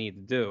what they need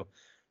to do.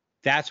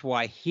 That's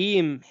why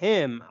him,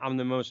 I'm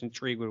the most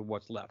intrigued with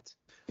what's left.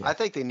 I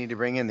think they need to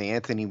bring in the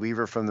Anthony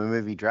Weaver from the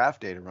movie Draft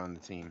Day to run the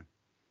team.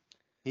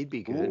 He'd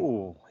be good.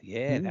 Oh,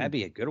 yeah, that'd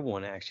be a good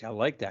one, actually. I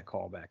like that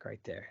callback right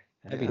there.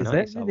 That'd be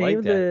nice. Is that the name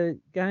of the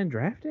guy in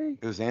Draft Day?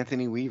 It was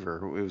Anthony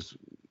Weaver. It was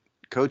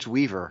Coach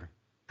Weaver.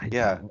 I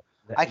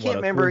can't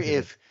remember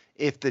if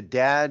the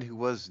dad who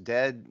was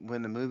dead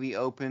when the movie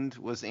opened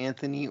was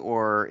Anthony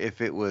or if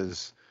it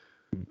was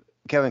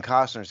Kevin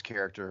Costner's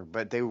character,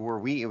 but it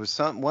was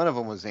one of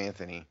them was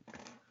Anthony.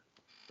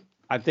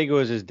 I think it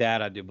was his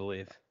dad, I do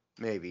believe.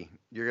 Maybe.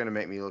 You're going to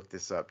make me look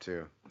this up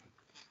too.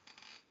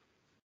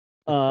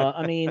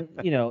 I mean,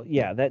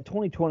 that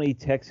 2020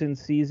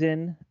 Texans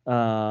season,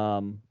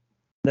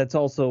 that's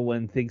also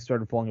when things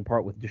started falling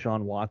apart with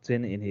Deshaun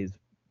Watson in his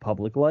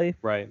public life.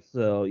 Right.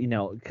 So,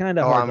 kind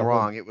of. Oh, I'm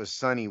wrong. It was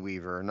Sonny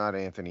Weaver, not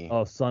Anthony.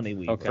 Oh, Sonny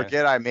Weaver. Okay.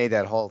 Forget I made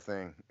that whole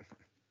thing.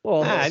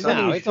 Well,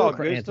 no, it's all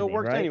good. It still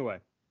works anyway.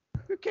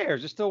 Who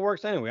cares? It still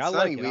works anyway. I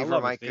like it.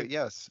 Weaver might good.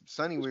 Yes,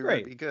 Sonny Weaver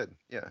would be good.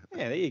 Yeah.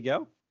 Yeah, there you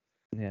go.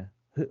 Yeah.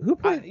 Who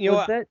played?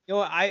 I've heard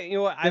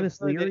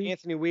that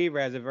Anthony Weaver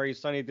has a very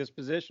sunny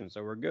disposition,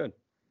 so we're good.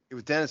 It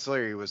was Dennis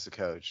Leary was the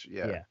coach.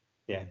 Yeah.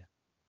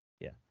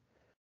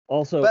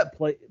 Also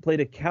played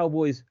a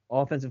Cowboys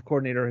offensive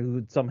coordinator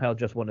who somehow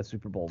just won a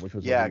Super Bowl, which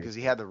was because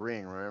he had the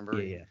ring.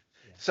 Remember? Yeah.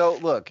 So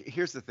look,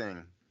 here's the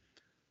thing.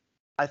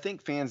 I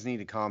think fans need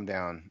to calm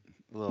down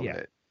a little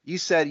bit. You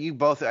said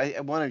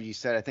one of you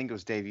said, I think it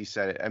was Dave. You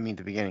said it. I mean, at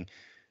the beginning,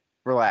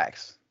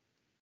 Relax.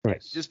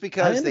 Right. Just I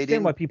because they understand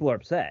didn't. why people are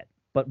upset,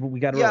 but we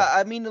got to. Yeah,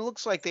 I mean, it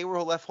looks like they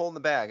were left holding the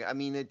bag. I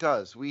mean, it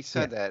does. We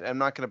said that. I'm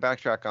not going to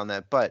backtrack on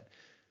that, but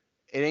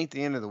it ain't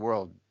the end of the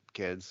world,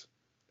 kids.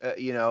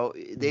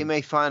 They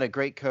may find a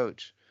great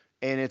coach,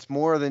 and it's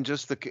more than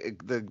just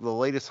the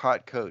latest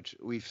hot coach.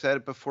 We've said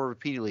it before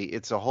repeatedly.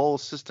 It's a whole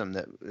system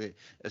that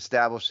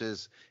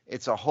establishes.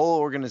 It's a whole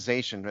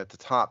organization at the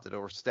top that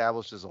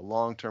establishes a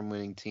long-term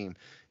winning team.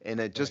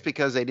 And just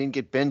because they didn't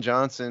get Ben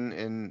Johnson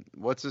and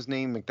what's his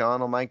name,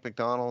 Mike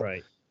McDonald,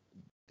 Right.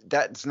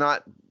 that's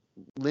not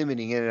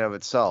limiting in and of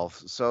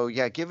itself. So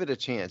yeah, give it a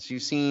chance.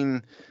 You've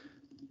seen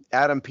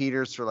Adam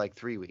Peters for like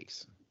 3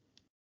 weeks.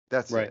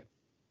 That's it.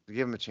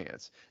 Give him a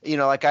chance.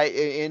 Like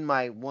in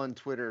my one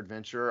Twitter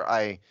adventure,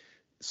 I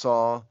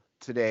saw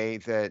today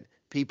that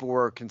people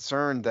were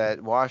concerned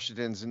that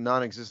Washington's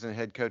non-existent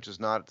head coach is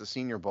not at the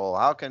Senior Bowl.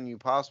 How can you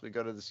possibly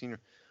go to the Senior?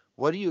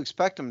 What do you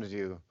expect them to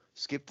do?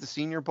 Skip the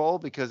Senior Bowl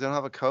because they don't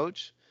have a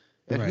coach?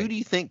 And who do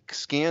you think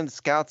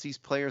scouts these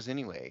players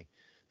anyway?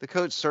 The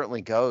coach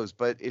certainly goes,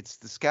 but it's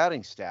the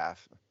scouting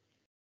staff.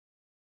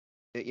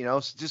 So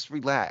just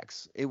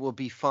relax. It will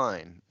be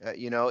fine.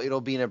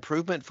 It'll be an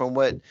improvement from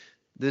what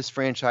this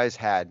franchise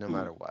had, no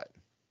matter what.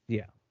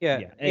 Yeah.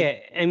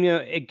 And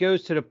it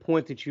goes to the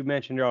point that you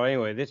mentioned earlier.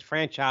 Anyway, this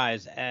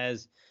franchise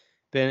has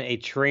been a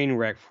train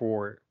wreck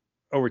for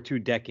over 2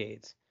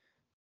 decades.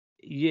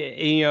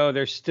 Yeah,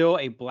 there's still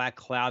a black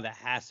cloud that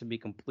has to be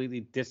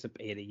completely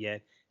dissipated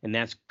yet, and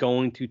that's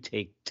going to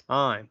take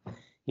time.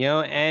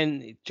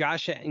 And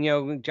Josh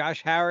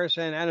Harris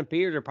and Adam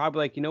Peters are probably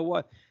like, you know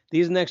what?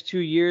 These next 2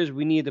 years,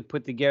 we need to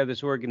put together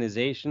this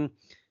organization,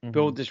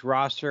 build this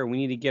roster, and we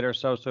need to get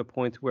ourselves to a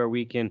point where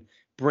we can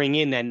bring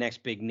in that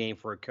next big name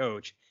for a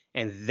coach.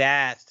 And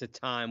that's the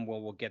time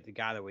when we'll get the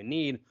guy that we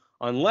need,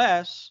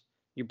 unless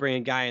you bring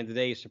a guy in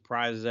today who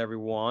surprises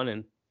everyone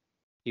and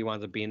he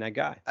winds up being that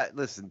guy.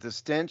 Listen, the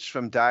stench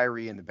from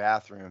diarrhea in the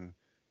bathroom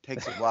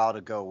takes a while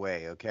to go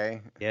away,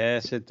 okay?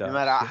 Yes, it does. No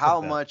matter how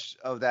much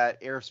of that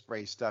air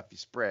spray stuff you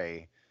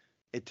spray,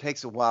 it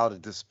takes a while to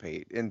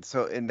dissipate. And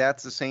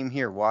that's the same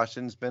here.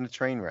 Washington's been a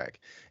train wreck.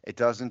 It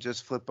doesn't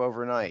just flip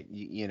overnight.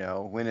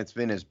 When it's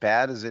been as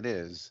bad as it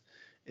is,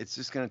 it's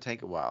just going to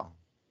take a while.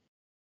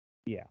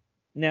 Yeah.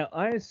 Now,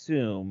 I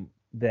assume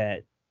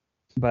that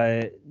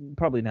by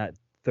probably not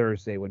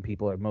Thursday when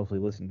people are mostly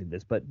listening to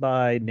this, but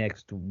by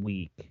next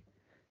week,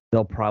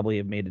 they'll probably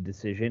have made a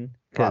decision.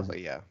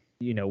 Probably, yeah.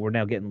 We're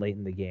now getting late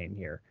in the game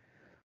here.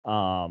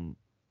 Do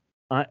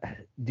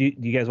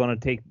you guys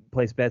want to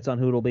place bets on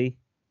who it'll be?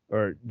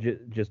 Or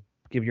just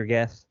give your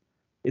guess?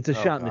 It's a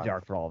shot in the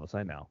dark for all of us,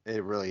 I know.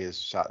 It really is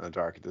a shot in the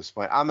dark at this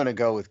point. I'm going to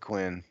go with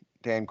Quinn.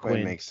 Dan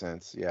Quinn makes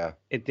sense, yeah.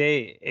 If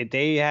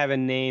they have a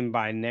name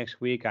by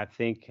next week, I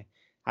think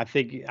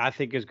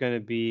it's going to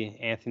be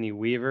Anthony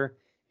Weaver.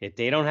 If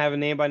they don't have a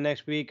name by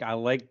next week, I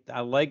like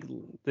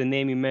the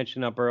name you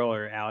mentioned up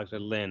earlier, Alex, or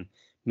Lynn.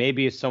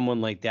 Maybe it's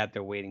someone like that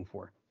they're waiting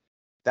for.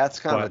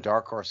 That's kind of a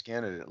dark horse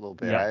candidate a little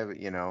bit. Yeah.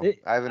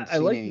 I haven't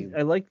seen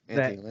I like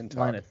Anthony that Lynn talk.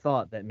 line of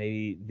thought that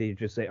maybe they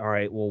just say, all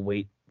right, we'll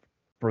wait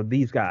for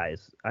these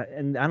guys.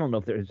 And I don't know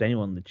if there's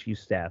anyone on the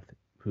Chiefs staff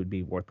who'd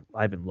be worth.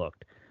 I haven't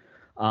looked.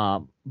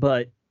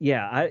 But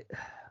yeah,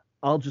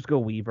 I'll just go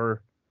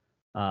Weaver.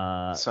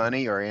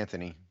 Sonny or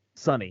Anthony?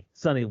 Sonny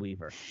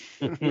Weaver.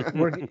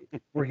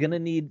 We're gonna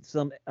need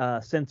some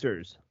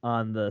sensors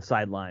on the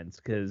sidelines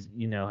because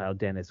you know how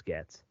Dennis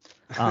gets.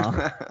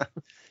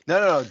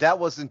 No, that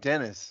wasn't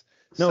Dennis.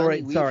 No, Sonny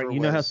right. Weaver Sorry, you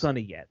know how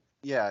Sonny gets.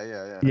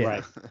 Yeah.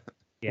 Right.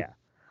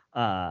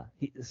 Yeah.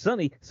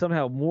 Sonny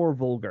somehow more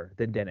vulgar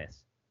than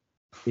Dennis.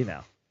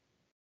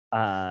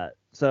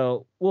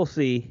 So we'll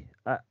see.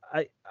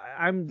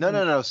 I'm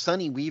No.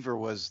 Sonny Weaver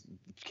was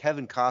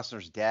Kevin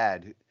Costner's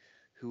dad,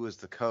 who was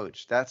the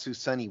coach. That's who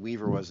Sonny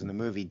Weaver was in the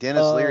movie.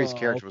 Dennis Leary's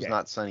character was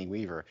not Sonny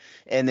Weaver.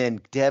 And then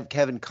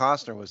Kevin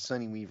Costner was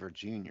Sonny Weaver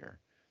Jr.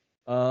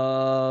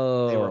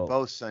 Oh. They were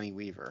both Sonny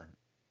Weaver.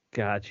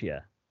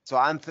 Gotcha. So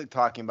I'm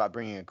talking about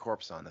bringing a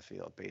corpse on the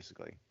field,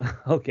 basically.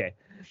 Okay.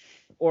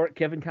 Or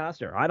Kevin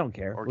Costner. I don't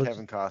care.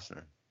 Kevin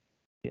Costner.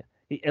 Yeah.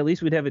 At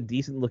least we'd have a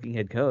decent-looking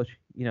head coach.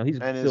 He's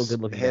still a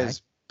good-looking guy.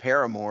 His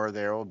paramour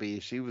there will be.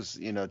 She was,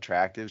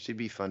 attractive. She'd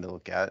be fun to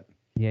look at.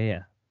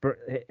 Yeah.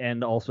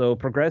 And also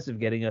progressive,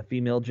 getting a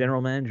female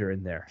general manager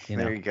in there.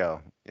 There you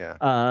go. Yeah.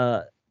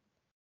 How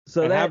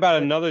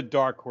about another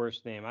dark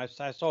horse name? I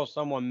saw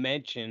someone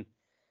mention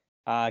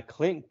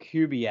Clint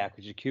Kubiak,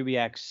 which is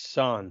Kubiak's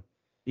son.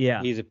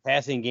 Yeah. He's a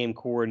passing game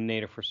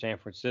coordinator for San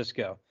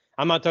Francisco.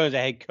 I'm not talking as a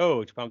head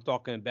coach, but I'm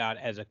talking about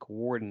as a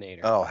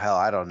coordinator. Oh, hell,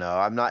 I don't know.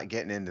 I'm not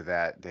getting into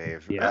that,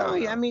 Dave. Yeah.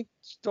 I mean,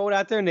 just throw it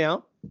out there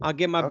now. I'll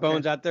get my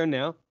bones out there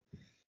now.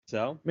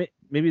 So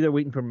maybe they're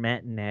waiting for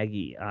Matt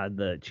Nagy on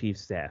the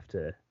Chiefs staff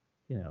to,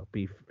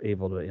 be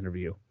able to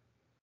interview.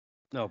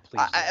 No,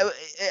 please.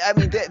 I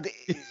mean,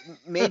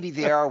 maybe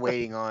they are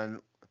waiting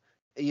on.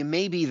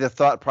 Maybe the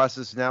thought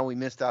process now we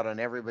missed out on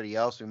everybody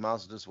else. We might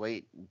as well just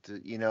wait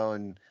to,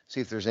 and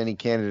see if there's any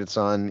candidates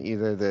on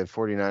either the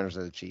 49ers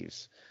or the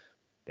Chiefs.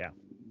 Yeah.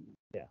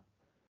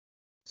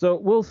 So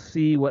we'll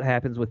see what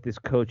happens with this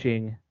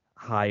coaching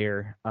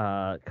hire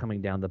coming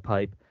down the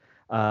pipe.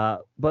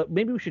 But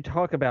maybe we should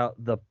talk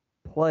about the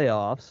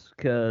playoffs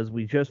because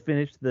we just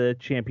finished the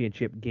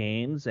championship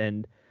games,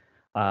 and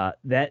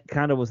that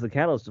kind of was the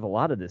catalyst of a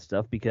lot of this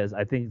stuff because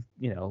I think,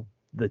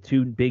 the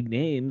two big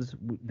names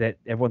that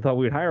everyone thought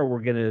we would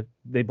hire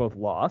they both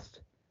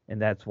lost,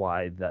 and that's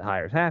why the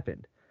hires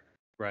happened.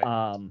 Right.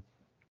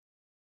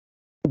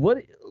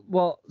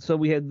 So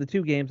we had the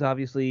two games,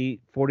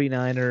 obviously,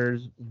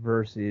 49ers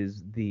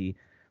versus the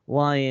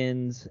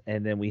Lions,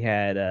 and then we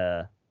had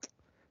the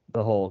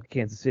whole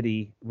Kansas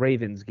City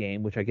Ravens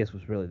game, which I guess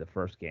was really the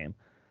first game.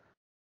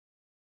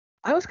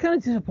 I was kind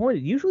of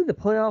disappointed. Usually the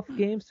playoff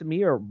games to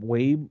me or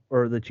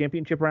the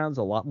championship rounds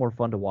a lot more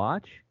fun to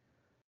watch.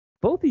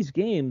 Both these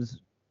games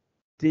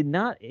did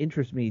not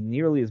interest me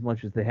nearly as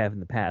much as they have in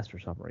the past for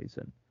some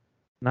reason.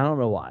 And I don't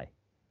know why.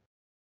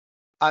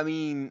 I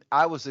mean,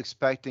 I was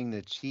expecting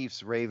the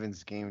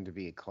Chiefs-Ravens game to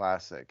be a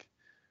classic.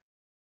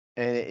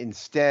 And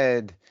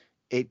instead,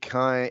 the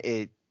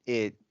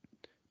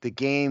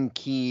game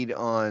keyed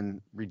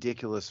on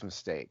ridiculous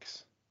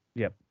mistakes.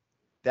 Yep.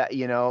 That,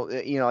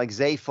 like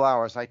Zay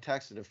Flowers, I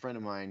texted a friend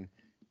of mine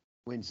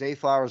when Zay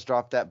Flowers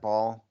dropped that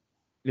ball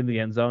in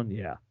the end zone.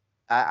 Yeah.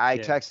 I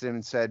texted him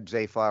and said,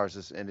 Zay Flowers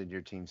just ended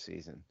your team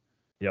season.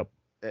 Yep.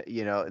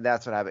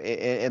 That's what happened.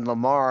 And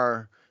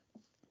Lamar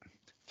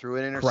threw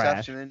an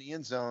interception in the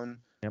end zone,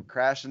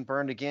 crashed and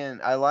burned again.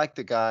 I like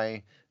the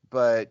guy,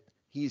 but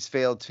he's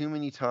failed too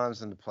many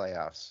times in the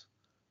playoffs.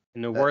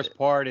 And the worst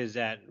part is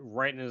that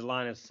right in his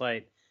line of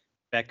sight,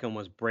 Beckham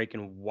was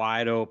breaking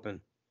wide open.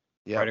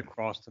 Yep. Right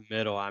across the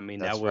middle. I mean,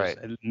 that was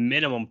a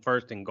minimum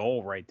 1st and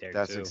goal right there.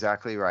 That's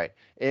exactly right.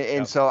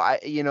 And so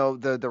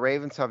the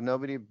Ravens have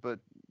nobody but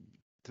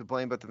to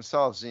blame but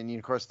themselves. And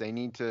of course they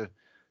need to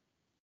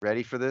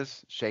ready for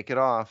this, shake it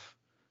off.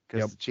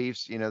 Because the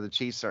Chiefs, the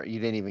Chiefs you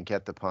didn't even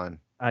get the pun.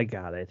 I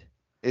got it.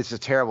 It's a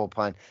terrible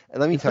pun.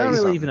 And let me tell you something.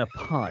 It's not really even a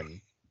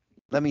pun.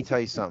 Let me tell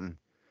you something.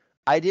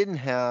 I didn't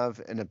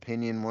have an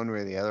opinion one way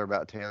or the other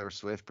about Taylor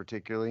Swift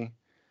particularly.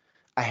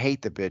 I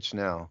hate the bitch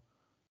now.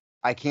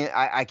 I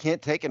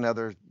can't take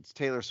another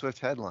Taylor Swift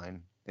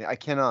headline. I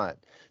cannot.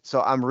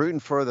 So I'm rooting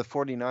for the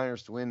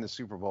 49ers to win the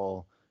Super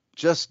Bowl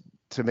just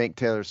to make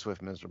Taylor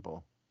Swift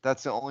miserable.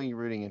 That's the only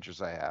rooting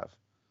interest I have.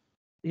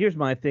 Here's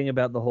my thing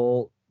about the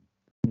whole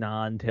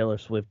non-Taylor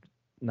Swift,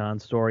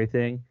 non-story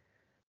thing.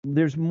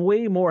 There's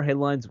way more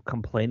headlines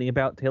complaining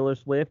about Taylor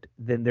Swift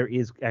than there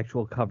is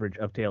actual coverage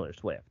of Taylor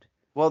Swift.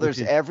 Well,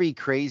 there's every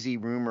crazy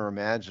rumor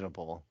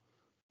imaginable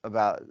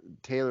about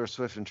Taylor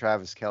Swift and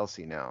Travis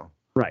Kelce now.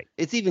 Right.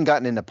 It's even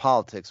gotten into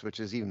politics,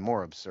 which is even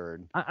more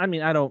absurd. I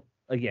mean, I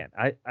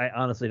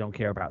honestly don't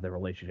care about their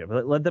relationship.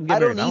 Let them get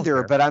married. I don't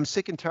either, but I'm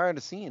sick and tired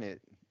of seeing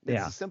it.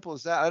 It's as simple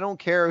as that. I don't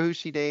care who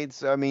she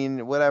dates. I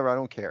mean, whatever. I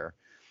don't care.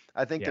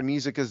 I think the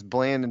music is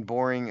bland and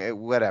boring,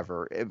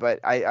 whatever. But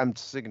I'm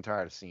sick and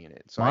tired of seeing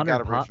it. So modern I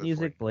got pop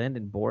music, bland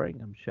and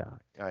boring. I'm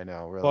shocked. I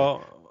know, really.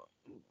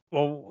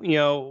 Well,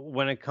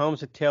 when it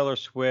comes to Taylor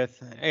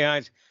Swift,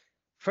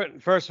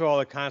 first of all,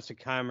 the Constant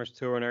Commerce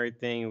tour and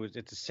everything,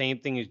 it's the same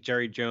thing as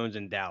Jerry Jones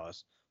in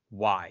Dallas.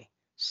 Why?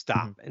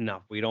 Stop.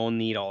 Enough. We don't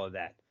need all of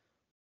that.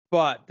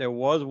 But there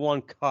was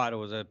one cut. It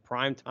was a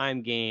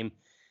primetime game.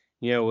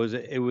 It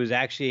was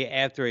actually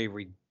after a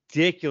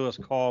ridiculous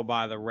call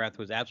by the ref. It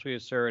was absolutely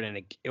absurd, and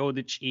it killed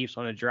the Chiefs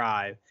on a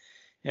drive.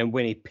 And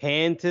when he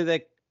panned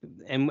to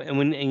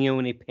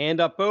when he panned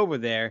up over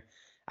there,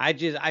 I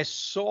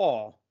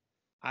saw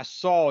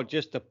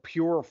just the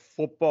pure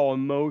football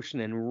emotion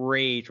and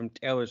rage from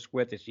Taylor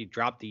Swift as she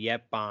dropped the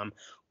F-bomb,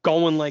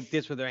 going like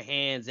this with her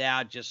hands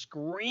out, just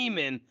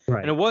screaming.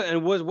 Right. And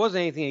it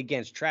wasn't anything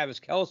against Travis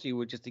Kelce, it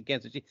was just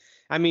against it.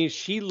 I mean,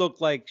 she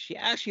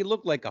actually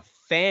looked like a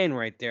fan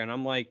right there. And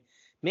I'm like,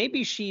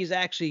 maybe she's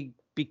actually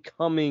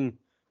becoming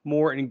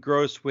more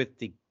engrossed with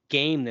the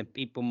game than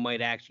people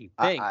might actually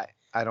think.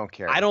 I don't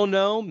care. I don't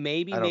know.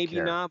 Maybe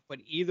not. But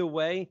either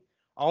way,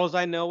 all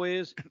I know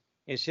is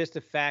it's just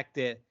the fact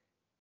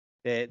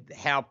that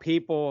how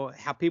people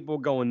are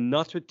going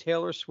nuts with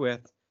Taylor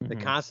Swift, the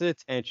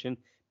constant attention.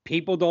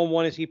 People don't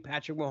want to see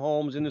Patrick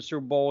Mahomes in the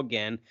Super Bowl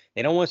again.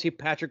 They don't want to see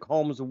Patrick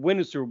Mahomes win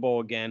the Super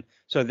Bowl again.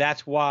 So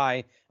that's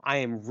why I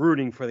am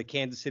rooting for the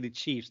Kansas City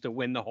Chiefs to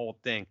win the whole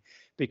thing.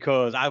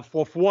 Because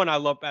for one, I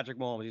love Patrick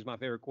Mahomes. He's my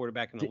favorite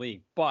quarterback in the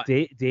league. But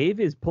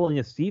Dave is pulling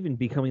a Steven,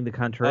 becoming the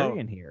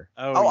contrarian here.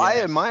 Oh, yes.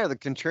 I admire the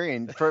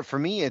contrarian. For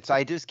me,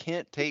 I just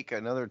can't take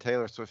another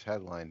Taylor Swift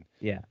headline.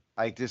 Yeah,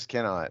 I just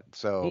cannot.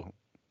 So.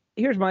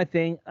 Here's my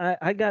thing.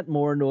 I got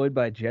more annoyed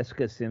by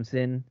Jessica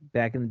Simpson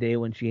back in the day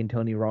when she and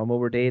Tony Romo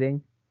were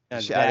dating. I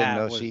didn't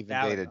know she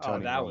even dated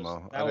Tony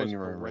Romo. I didn't even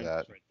remember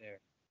that. Right there.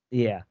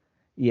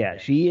 Yeah.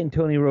 She and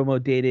Tony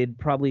Romo dated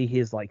probably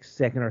his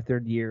second or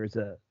third year as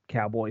a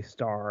Cowboy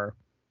star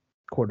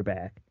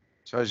quarterback.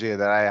 Shows you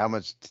that how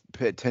much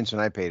attention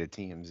I pay to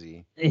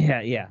TMZ.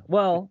 Yeah.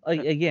 Well,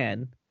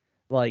 again,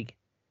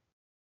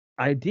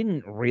 I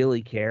didn't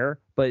really care,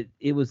 but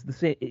it was the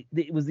same.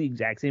 It was the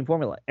exact same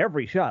formula.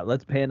 Every shot,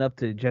 let's pan up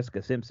to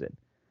Jessica Simpson.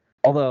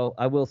 Although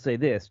I will say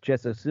this,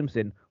 Jessica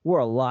Simpson wore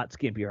a lot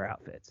skimpier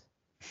outfits.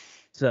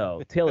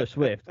 So Taylor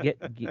Swift,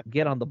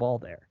 get on the ball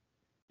there.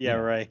 Yeah,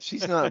 right.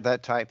 She's not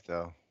that type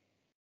though.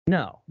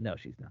 No,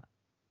 she's not.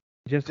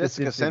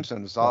 Jessica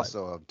Simpson was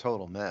also a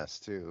total mess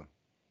too.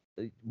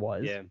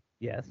 Was. Yeah.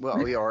 Yes. Well,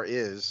 or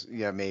is,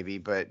 maybe,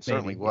 but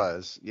certainly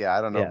was. Yeah,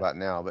 I don't know about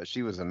now, but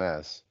she was a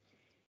mess.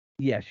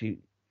 Yeah, she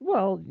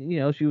was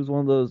one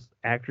of those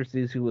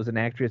actresses who was an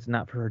actress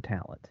not for her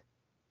talent.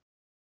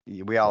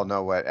 We all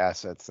know what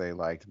assets they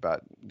liked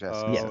about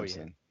Jessica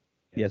Simpson.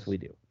 Yeah. Yes, we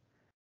do.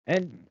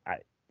 And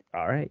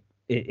all right.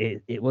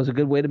 It was a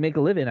good way to make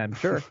a living, I'm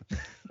sure.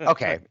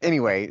 Okay.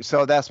 Anyway,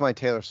 so that's my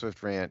Taylor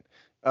Swift rant.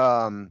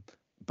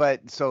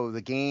 But so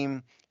the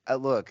game,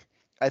 look,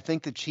 I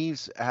think the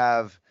Chiefs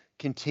have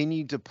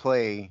continued to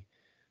play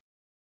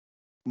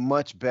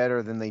much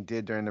better than they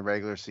did during the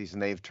regular season.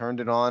 They've turned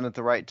it on at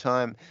the right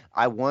time.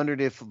 I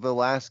wondered if the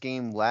last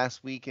game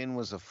last weekend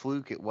was a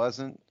fluke. It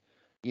wasn't.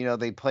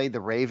 They played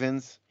the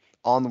Ravens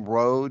on the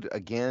road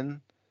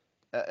again.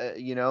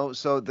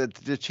 So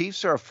the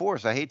Chiefs are a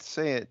force. I hate to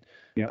say it,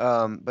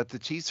 but the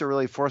Chiefs are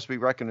really a force to be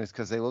reckoned with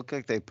because they look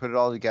like they put it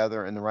all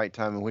together in the right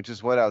time, and which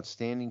is what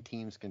outstanding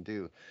teams can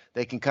do.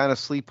 They can kind of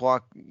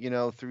sleepwalk,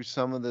 through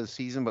some of the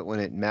season, but when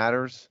it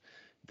matters,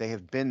 they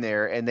have been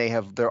there, and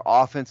their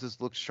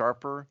offenses look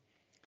sharper.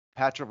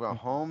 Patrick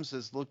Mahomes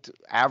has looked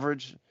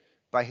average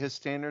by his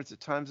standards at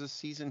times this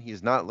season. He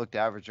has not looked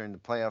average during the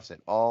playoffs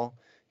at all.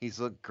 He's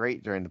looked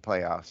great during the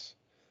playoffs,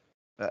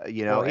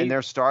 and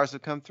their stars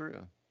have come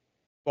through.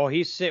 Well,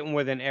 he's sitting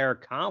with an air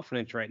of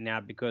confidence right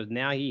now because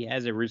now he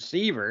has a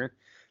receiver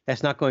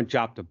that's not going to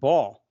drop the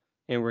ball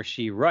in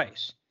Rashee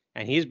Rice.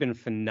 And he's been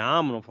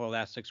phenomenal for the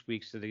last 6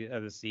 weeks of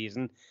the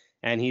season.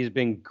 And he's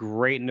been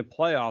great in the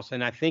playoffs.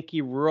 And I think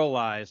he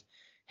realized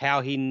how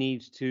he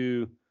needs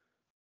to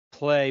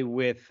play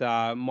with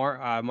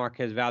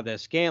Marquez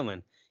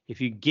Valdez-Scantling.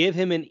 If you give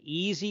him an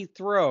easy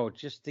throw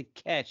just to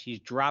catch, he's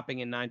dropping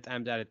it 9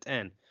 times out of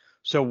 10.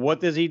 So what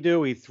does he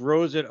do? He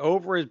throws it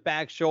over his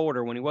back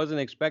shoulder when he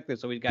wasn't expected.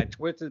 So he's got to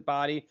twist his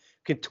body,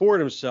 contort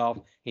himself.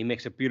 He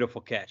makes a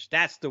beautiful catch.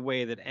 That's the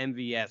way that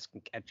MVS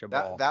can catch a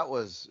ball. That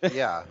was,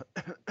 yeah.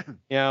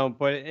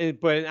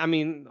 But I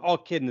mean, all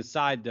kidding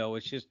aside, though,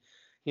 it's just,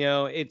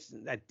 it's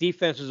that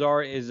defense is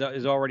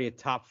already a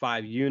top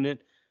 5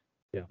 unit.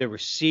 Yeah. The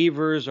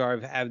receivers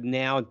have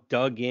now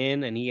dug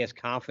in, and he has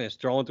confidence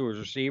throwing to his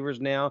receivers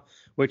now,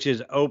 which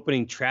is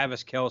opening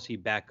Travis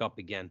Kelce back up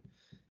again.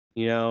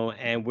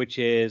 And which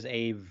is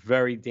a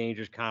very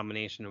dangerous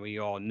combination, we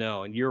all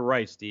know. And you're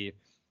right, Steve.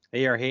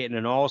 They are hitting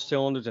on all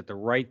cylinders at the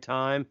right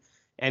time,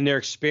 and their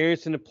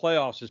experience in the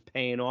playoffs is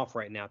paying off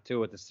right now,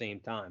 too, at the same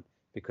time,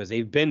 because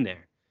they've been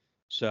there.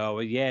 So,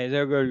 yeah,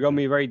 they're going to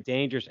be very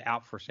dangerous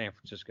out for San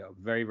Francisco.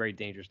 Very, very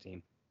dangerous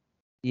team.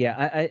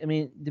 Yeah, I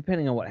mean,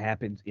 depending on what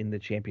happens in the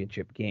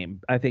championship game,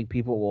 I think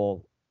people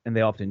will, and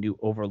they often do,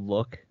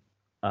 overlook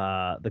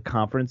the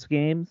conference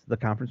games, the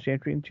conference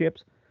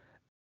championships.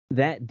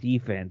 That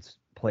defense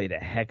played a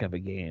heck of a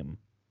game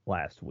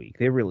last week.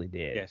 They really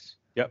did. Yes.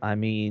 Yep. I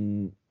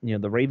mean,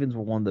 the Ravens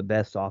were one of the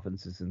best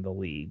offenses in the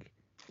league.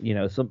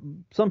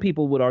 Some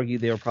people would argue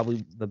they were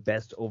probably the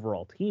best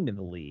overall team in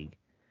the league,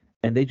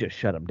 and they just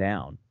shut them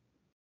down.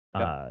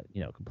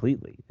 Yep.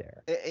 Completely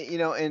there.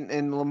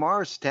 And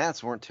Lamar's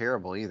stats weren't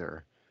terrible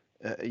either.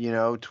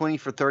 20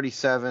 for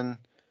 37,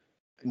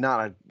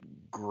 not a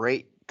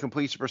great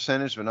completion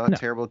percentage, but not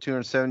terrible.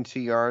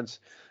 272 yards.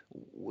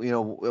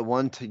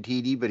 One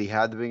TD, but he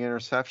had the big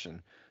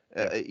interception.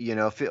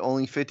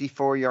 Only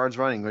 54 yards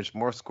running, which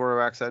most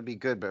quarterbacks that'd be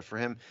good. But for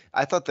him,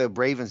 I thought the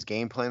Ravens'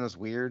 game plan was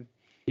weird.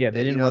 Yeah,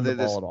 they didn't run the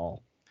ball at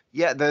all.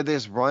 Yeah, they're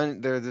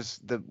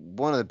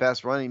one of the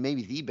best running,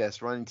 maybe the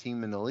best running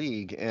team in the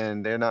league,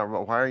 and they're not.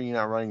 Why are you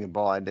not running the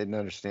ball? I didn't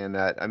understand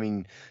that. I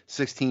mean,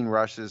 16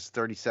 rushes,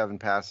 37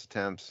 pass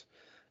attempts.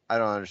 I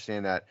don't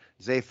understand that.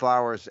 Zay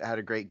Flowers had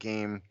a great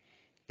game,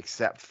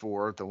 except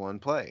for the one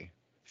play.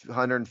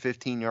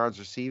 115 yards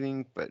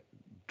receiving, but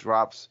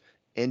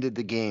ended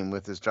the game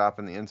with his drop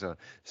in the end zone.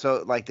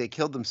 So, they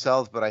killed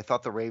themselves, but I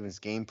thought the Ravens'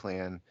 game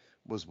plan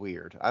was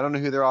weird. I don't know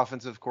who their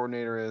offensive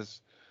coordinator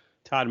is.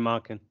 Todd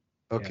Monken.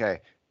 Okay.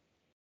 Yeah.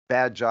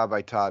 Bad job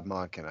by Todd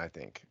Monken, I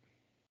think.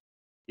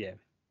 Yeah.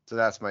 So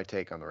that's my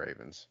take on the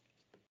Ravens.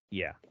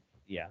 Yeah.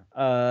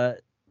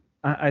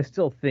 I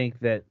still think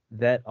that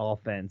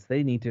offense,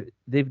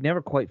 they've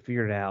never quite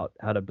figured out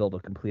how to build a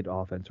complete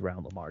offense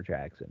around Lamar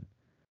Jackson.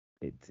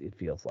 It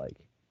feels like.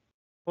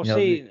 Well,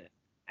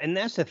 and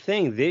that's the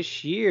thing.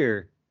 This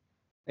year,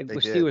 like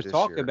what Steve was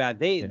talking about,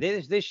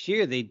 this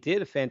year they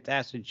did a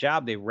fantastic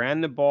job. They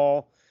ran the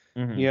ball,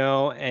 and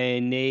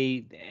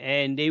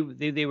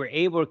they were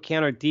able to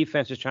counter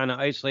defenses trying to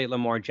isolate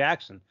Lamar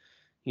Jackson,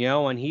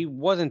 and he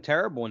wasn't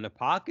terrible in the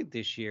pocket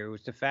this year. It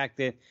was the fact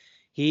that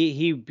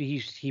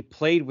he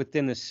played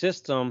within the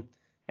system,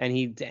 and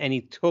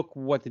he took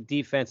what the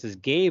defenses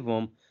gave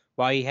him.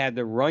 While he had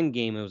the run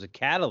game, it was a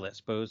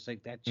catalyst. But it was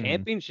like that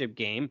championship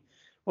game.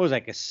 What was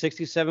a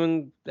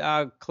 67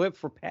 clip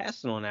for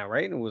passing on that,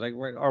 right? It was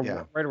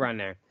right around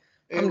there.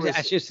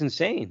 That's just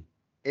insane.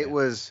 It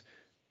was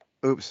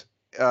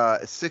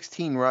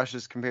 16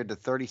 rushes compared to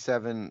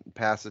 37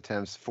 pass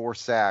attempts, 4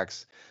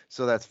 sacks.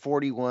 So that's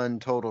 41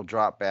 total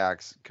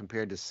dropbacks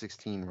compared to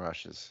 16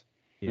 rushes.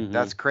 Yeah.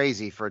 That's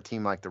crazy for a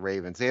team like the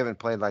Ravens. They haven't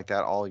played like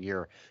that all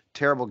year.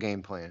 Terrible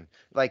game plan.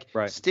 Like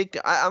stick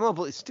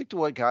to stick to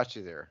what got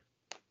you there.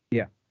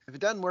 Yeah. If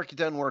it doesn't work, it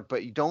doesn't work.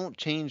 But you don't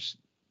change,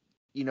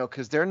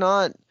 because they're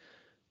not.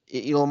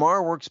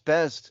 Lamar works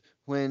best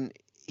when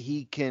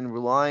he can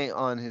rely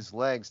on his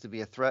legs to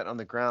be a threat on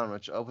the ground,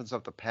 which opens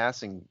up the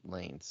passing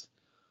lanes.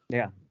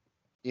 Yeah.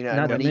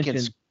 And when he can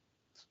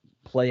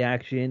play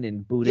action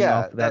and booting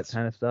off that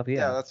kind of stuff.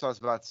 Yeah, that's what I was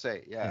about to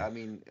say. Yeah, I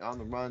mean, on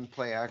the run,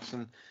 play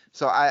action.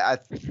 So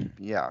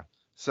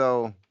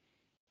So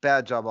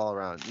bad job all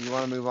around. You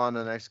want to move on to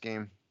the next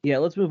game? Yeah,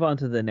 let's move on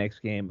to the next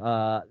game.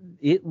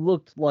 It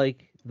looked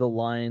like the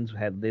Lions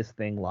had this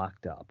thing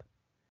locked up.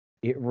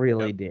 It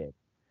really did.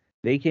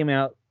 They came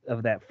out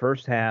of that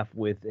first half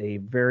with a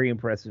very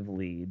impressive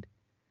lead.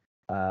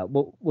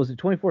 What was it,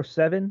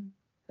 24-7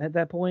 at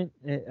that point?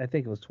 I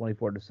think it was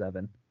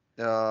 24-7.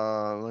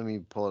 Let me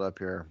pull it up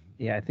here.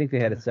 Yeah, I think they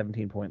had a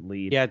 17-point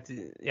lead. Yeah,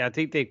 I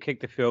think they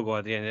kicked the field goal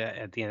at the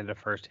end of the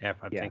first half.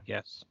 I think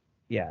yes.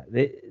 Yeah,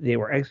 they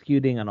were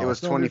executing on all. It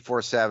was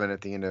 24-7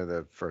 at the end of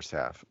the first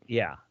half.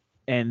 Yeah,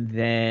 and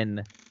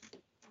then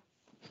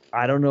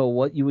I don't know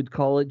what you would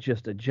call it,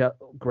 just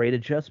great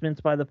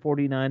adjustments by the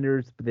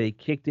 49ers. But they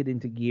kicked it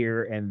into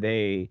gear, and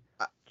they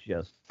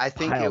just. I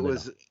think it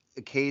was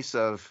a case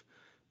of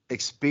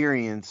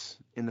experience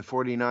in the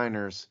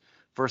 49ers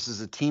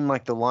versus a team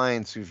like the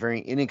Lions, who's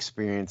very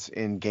inexperienced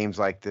in games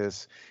like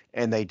this,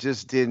 and they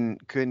just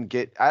couldn't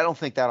get. I don't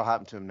think that'll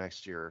happen to them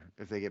next year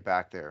if they get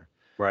back there.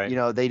 Right.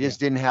 They just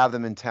didn't have the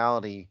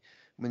mentality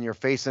when you're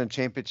facing a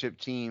championship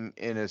team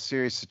in a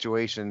serious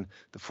situation.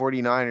 The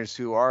 49ers,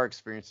 who are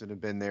experienced and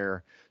have been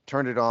there,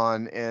 turned it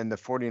on, and the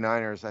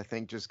 49ers, I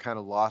think, just kind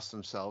of lost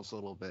themselves a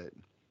little bit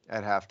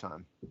at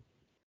halftime.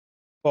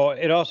 Well,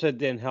 it also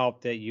didn't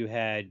help that you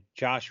had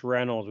Josh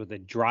Reynolds with a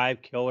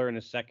drive killer in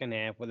the second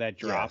half with that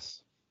drop,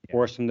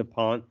 forced him to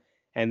punt.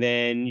 And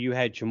then you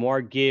had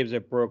Jamar Gibbs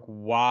that broke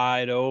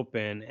wide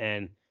open,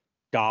 and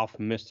Goff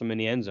missed him in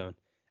the end zone.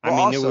 There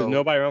was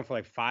nobody around for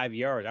like 5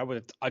 yards. That was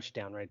a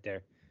touchdown right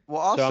there. Well,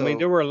 also,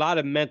 there were a lot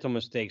of mental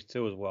mistakes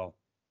too as well.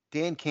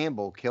 Dan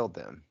Campbell killed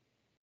them.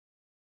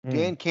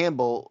 Dan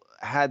Campbell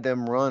had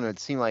them run. It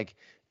seemed like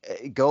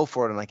go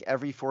for it on like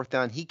every fourth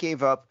down. He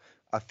gave up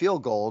a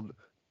field goal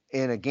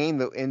in a game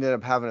that ended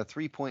up having a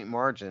 3-point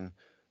margin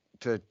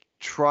to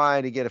try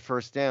to get a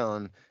first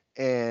down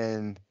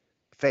and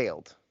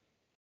failed.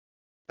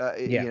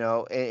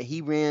 And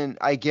he ran.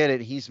 I get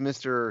it. He's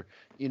Mr.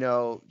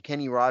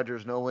 Kenny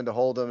Rogers, know when to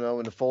hold him, know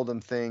when to fold him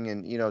thing,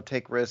 and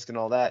take risk and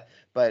all that.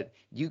 But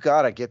you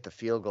gotta get the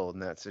field goal in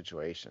that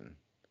situation.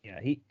 Yeah,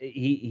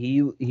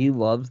 he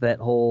loves that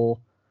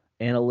whole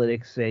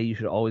analytics say you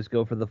should always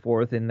go for the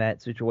fourth in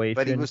that situation.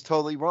 But he was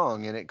totally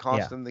wrong, and it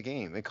cost him the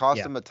game. It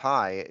cost him a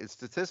tie.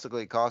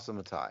 Statistically, it cost him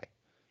a tie.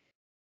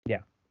 Yeah.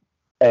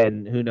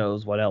 And who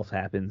knows what else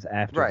happens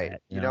after that. Right.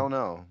 You don't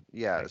know.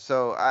 Yeah. Right.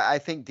 So I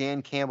think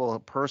Dan Campbell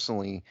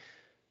personally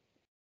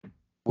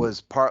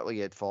was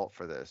partly at fault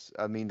for this.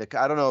 I mean,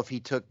 I don't know if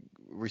he took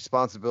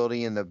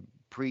responsibility in the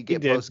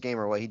pre-game, post-game,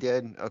 or what he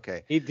did.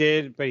 Okay. He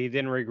did, but he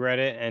didn't regret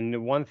it. And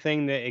the one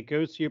thing that it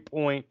goes to your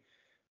point,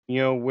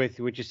 with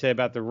what you said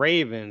about the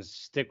Ravens,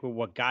 stick with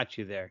what got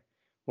you there.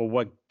 Well,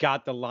 what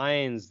got the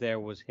Lions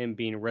there was him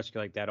being risky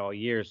like that all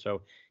year.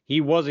 So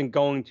he wasn't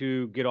going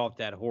to get off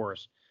that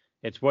horse.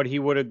 It's what he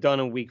would have done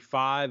in week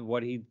 5,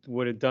 what he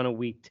would have done in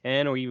week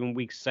 10, or even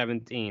week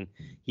 17.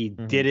 He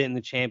did it in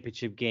the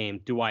championship game.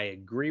 Do I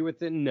agree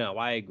with it? No,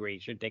 I agree. He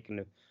should have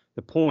taken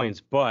the points.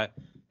 But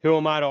who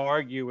am I to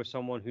argue with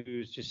someone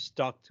who's just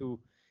stuck to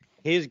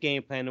his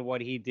game plan and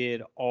what he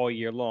did all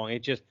year long?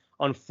 It just,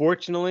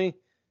 unfortunately,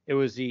 it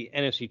was the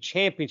NFC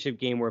championship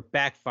game where it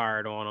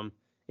backfired on him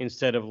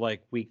instead of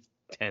like week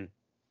 10.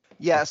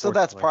 Yeah, so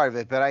that's part of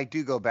it, but I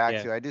do go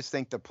back to I just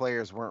think the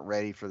players weren't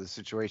ready for the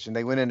situation.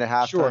 They went into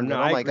halftime and,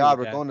 oh my God,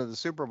 we're going to the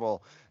Super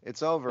Bowl.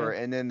 It's over.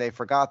 And then they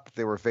forgot that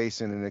they were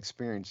facing an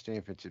experienced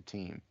championship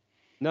team.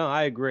 No,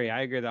 I agree.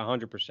 I agree with that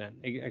 100%.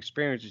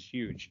 Experience is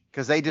huge.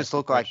 Because they just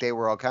looked like they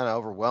were all kind of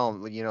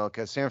overwhelmed,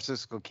 because San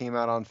Francisco came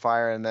out on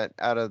fire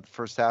out of the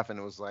first half, and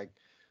it was like,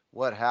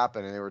 what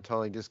happened? And they were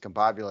totally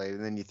discombobulated.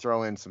 And then you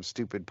throw in some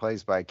stupid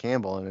plays by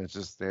Campbell, and it's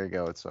just, there you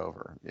go, it's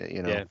over.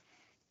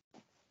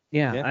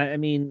 Yeah. I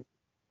mean,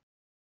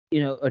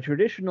 a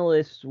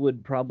traditionalist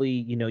would probably,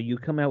 you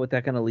come out with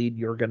that kind of lead,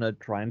 you're going to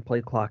try and play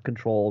clock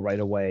control right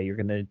away.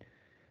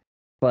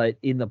 But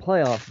in the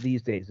playoffs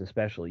these days,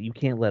 especially, you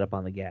can't let up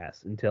on the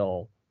gas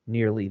until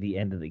nearly the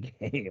end of the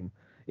game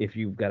if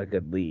you've got a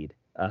good lead.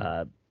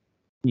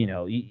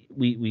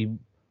 We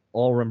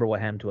all remember what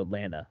happened to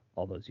Atlanta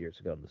all those years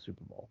ago in the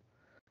Super Bowl.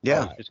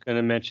 Yeah. I was just going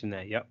to mention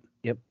that. Yep.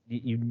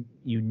 You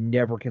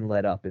never can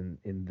let up in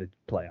the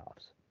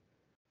playoffs.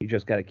 You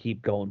just got to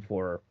keep going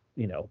for,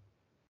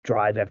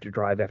 drive after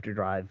drive after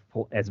drive,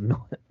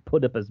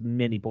 put up as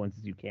many points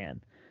as you can.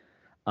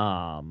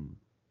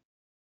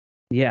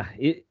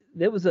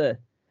 that was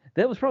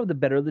probably the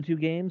better of the two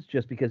games,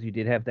 just because you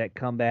did have that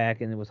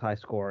comeback and it was high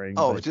scoring.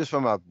 Oh, but, just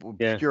from a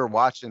Yeah. pure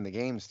watching the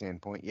game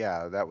standpoint,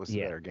 yeah, that was the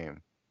Yeah. better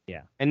game.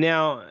 yeah, And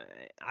now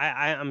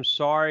I'm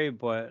sorry,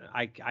 but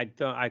I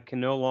can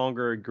no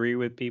longer agree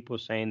with people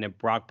saying that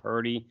Brock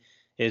Purdy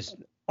is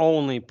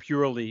only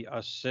purely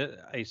a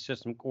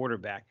system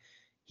quarterback.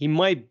 He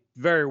might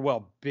very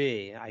well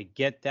be. I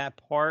get that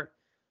part,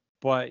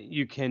 but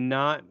you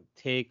cannot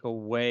take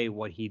away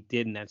what he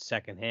did in that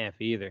second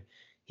half either.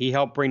 He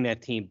helped bring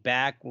that team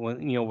back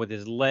with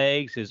his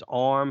legs, his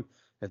arm,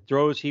 the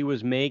throws he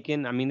was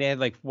making. I mean, they had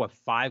like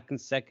 5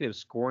 consecutive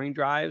scoring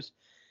drives,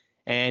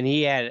 and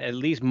he had at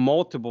least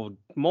multiple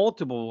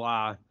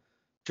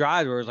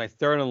drives where it was like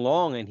third and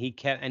long, and he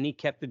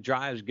kept the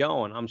drives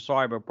going. I'm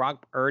sorry, but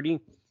Brock Purdy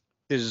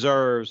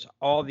deserves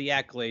all the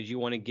accolades you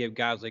want to give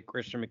guys like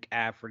Christian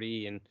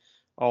McCaffrey and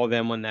all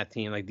them on that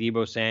team, like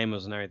Deebo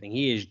Samuels and everything.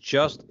 He is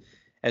just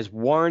as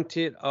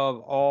warranted of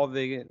all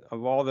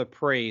the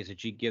praise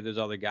that you give those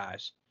other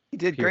guys. He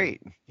did Period.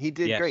 great. He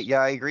did Yes. great. Yeah,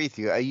 I agree with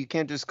you. You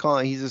can't just call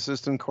him, he's a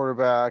system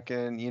quarterback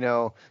and,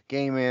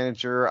 game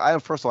manager.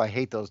 First of all, I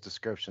hate those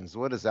descriptions.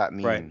 What does that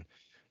mean?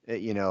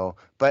 Right.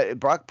 But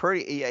Brock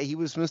Purdy, yeah, he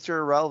was Mr.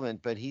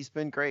 Irrelevant, but he's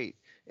been great.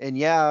 And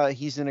yeah,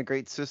 he's in a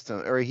great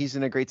system, or he's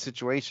in a great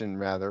situation,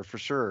 rather, for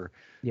sure.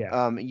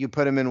 yeah. You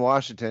put him in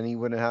Washington, he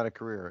wouldn't have had a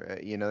career.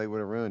 They would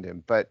have ruined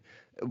him. But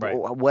Right.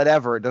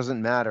 whatever, it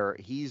doesn't matter.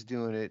 He's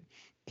doing it.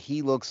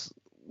 He looks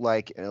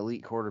like an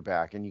elite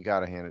quarterback, and you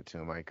got to hand it to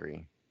him. I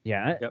agree.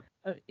 Yeah,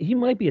 Yep. He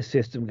might be a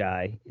system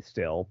guy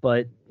still,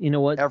 but you know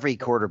what? Every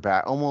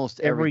quarterback, almost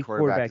every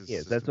quarterback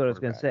is. That's what I was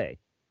going to say.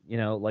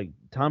 Like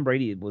Tom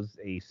Brady was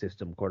a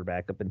system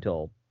quarterback up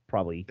until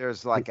probably.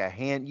 There's like a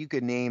hand. You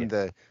could name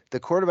the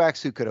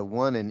quarterbacks who could have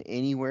won in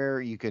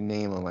anywhere. You could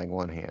name on like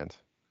one hand.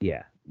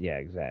 Yeah,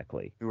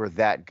 exactly. Who were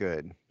that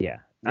good. Yeah.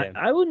 Yeah.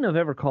 I wouldn't have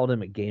ever called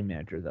him a game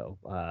manager though,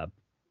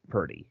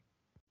 Purdy.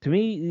 To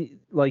me,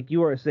 like you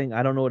were saying,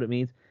 I don't know what it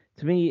means.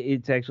 To me,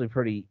 it's actually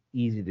pretty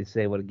easy to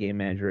say what a game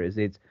manager is.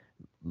 It's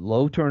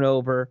low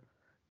turnover,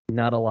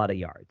 not a lot of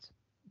yards.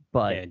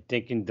 But Yeah,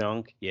 dink and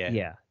dunk. Yeah.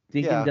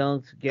 dink and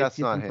dunks, gets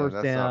you some him. first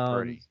That's downs. not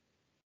Purdy.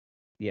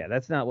 Yeah,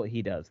 that's not what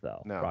he does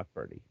though. No. Brock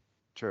Purdy.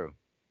 True.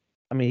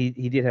 I mean,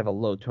 he did have a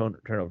low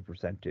turnover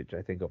percentage,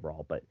 I think,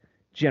 overall, but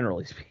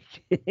generally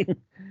speaking,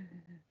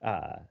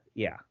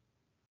 yeah.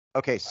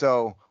 Okay,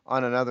 so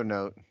on another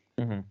note,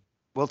 Mm-hmm.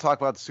 we'll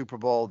talk about the Super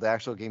Bowl, the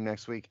actual game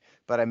next week.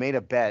 But I made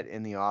a bet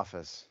in the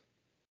office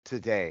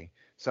today,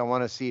 so I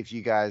want to see if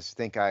you guys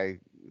think I'm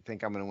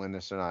going to win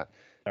this or not.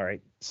 All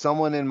right.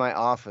 Someone in my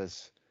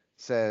office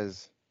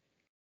says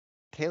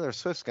Taylor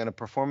Swift's going to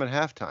perform at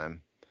halftime,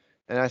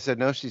 and I said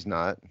no, she's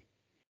not.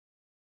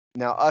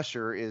 Now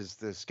Usher is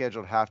the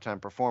scheduled halftime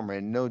performer,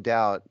 and no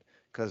doubt,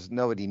 because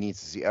nobody needs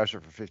to see Usher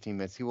for 15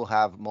 minutes, he will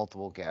have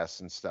multiple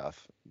guests and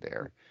stuff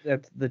there.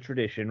 That's the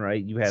tradition,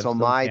 right? You have so some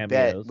my cameos.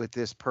 bet with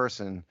this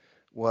person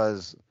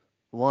was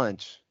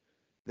lunch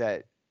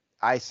that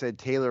I said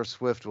Taylor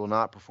Swift will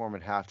not perform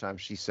at halftime.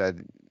 She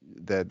said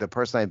the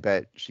person I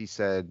bet, she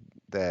said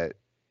that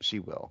she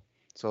will.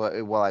 So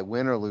will I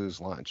win or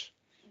lose lunch?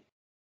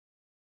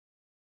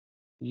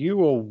 You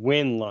will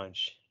win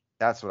lunch.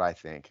 That's what I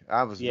think.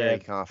 I was very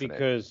confident.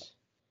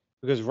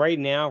 Because right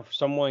now,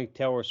 someone like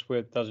Taylor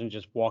Swift doesn't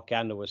just walk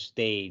out into a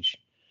stage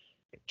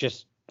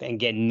and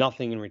get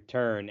nothing in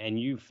return. And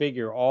you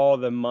figure all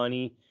the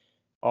money,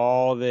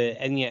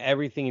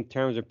 everything in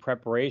terms of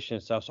preparation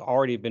and stuff's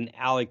already been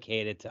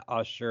allocated to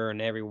Usher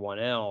and everyone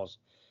else.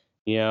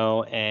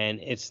 And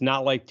it's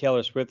not like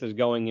Taylor Swift is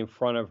going in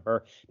front of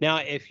her. Now,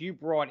 if you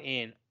brought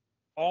in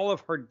all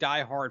of her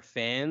diehard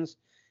fans,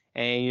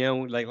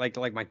 and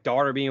like my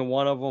daughter being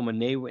one of them,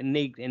 and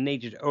they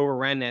just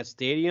overran that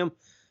stadium,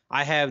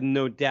 I have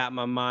no doubt in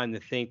my mind to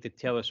think that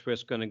Taylor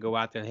Swift's going to go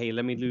out there. Hey,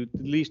 let me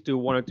at least do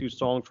 1 or 2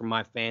 songs for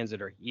my fans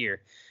that are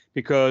here,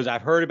 because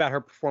I've heard about her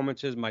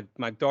performances.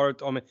 My daughter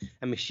told me.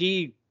 I mean,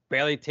 she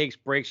barely takes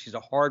breaks. She's a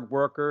hard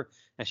worker,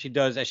 and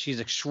she's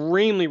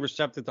extremely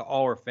receptive to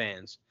all her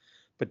fans.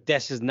 But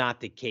this is not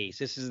the case.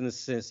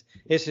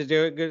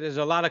 There's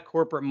a lot of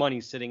corporate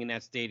money sitting in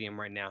that stadium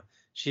right now.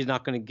 She's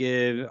not going to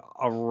give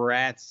a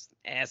rat's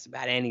ass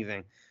about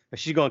anything. But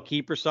she's going to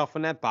keep herself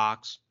in that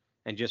box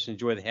and just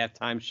enjoy the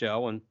halftime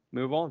show and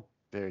move on.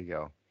 There you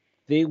go.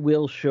 They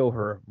will show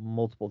her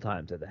multiple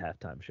times at the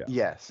halftime show.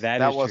 Yes.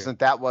 That wasn't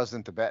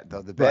the bet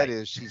though. The bet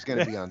is she's going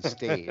to be on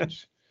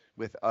stage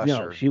with Usher.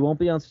 No, she won't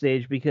be on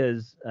stage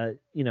because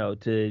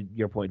to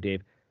your point,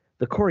 Dave,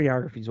 the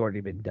choreography's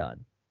already been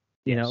done.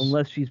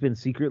 Unless she's been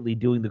secretly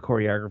doing the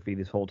choreography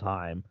this whole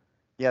time.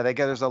 Yeah,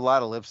 there's a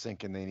lot of lip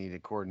syncing they need to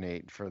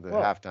coordinate for the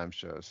halftime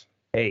shows.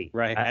 Hey,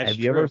 right? Have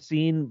you ever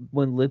seen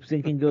when lip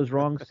syncing goes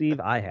wrong, Steve?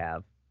 I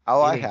have.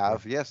 Oh, I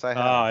have. Yes, I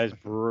have. Oh, it's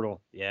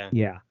brutal. Yeah.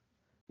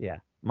 Yeah.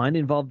 Mine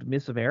involved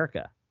Miss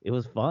America. It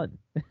was fun.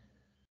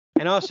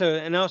 And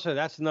also,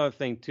 that's another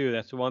thing too.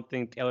 That's the one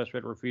thing Taylor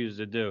Swift refuses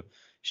to do.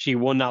 She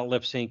will not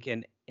lip sync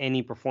in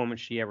any performance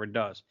she ever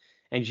does.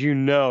 And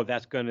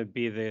that's going to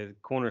be the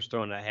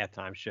cornerstone of that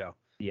halftime show.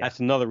 Yeah. That's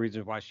another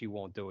reason why she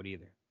won't do it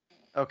either.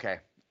 Okay.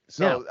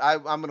 So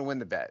I'm going to win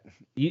the bet.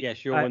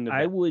 Yes, you'll win the bet.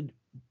 I would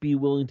be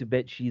willing to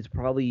bet she's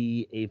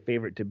probably a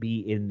favorite to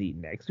be in the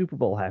next Super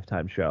Bowl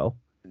halftime show.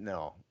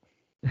 No.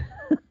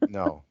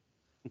 No.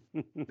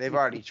 They've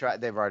already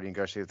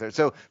negotiated there.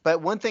 So,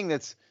 but one thing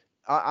that's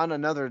on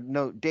another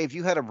note, Dave,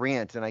 you had a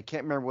rant, and I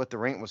can't remember what the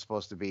rant was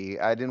supposed to be.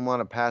 I didn't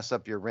want to pass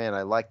up your rant.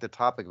 I liked the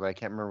topic, but I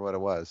can't remember what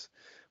it was.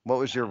 What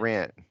was your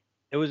rant?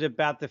 It was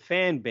about the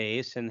fan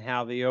base and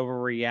how they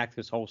overreact to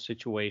this whole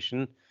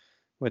situation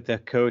with the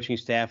coaching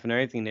staff and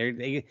everything.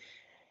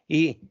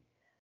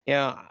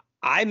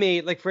 I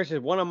made, like, for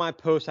instance, one of my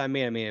posts I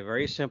made a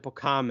very simple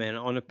comment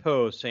on a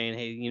post saying,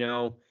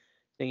 hey,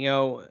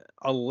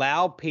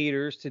 allow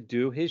Peters to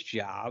do his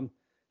job.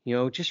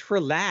 Just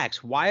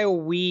relax. Why are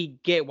we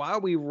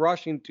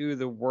rushing to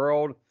the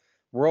world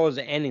is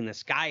ending, the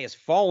sky is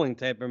falling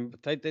type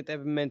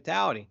of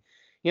mentality?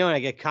 And I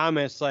get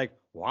comments like,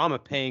 well, I'm a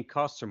paying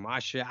customer. I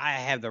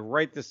have the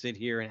right to sit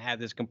here and have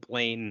this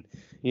complaint.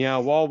 When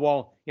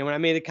I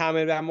made the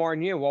comment about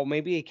Martin,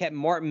 maybe he kept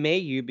Martin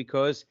Mayhew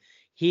because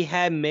he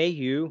had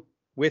Mayhew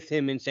with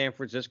him in San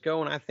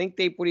Francisco, and I think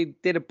they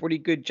did a pretty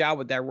good job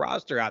with that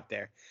roster out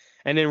there.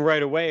 And then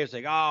right away, it's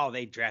like, oh,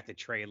 they drafted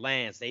Trey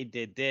Lance. They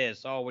did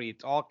this. Oh, what are you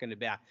talking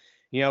about?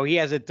 He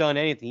hasn't done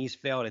anything. He's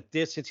failed at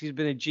this since he's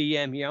been a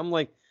GM here. I'm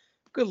like,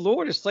 good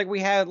Lord, it's like we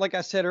had, like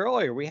I said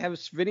earlier, we have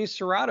Vinny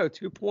Serrato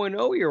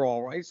 2.0 year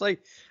old, right? It's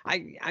like,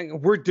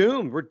 we're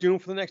doomed. We're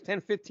doomed for the next 10,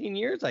 15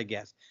 years, I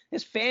guess.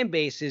 This fan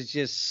base is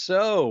just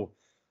so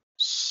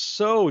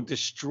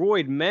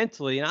destroyed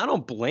mentally, and I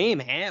don't blame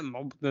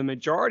the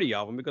majority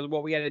of them because of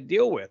what we had to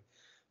deal with.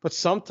 But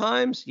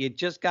sometimes you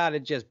just got to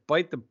just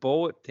bite the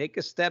bullet, take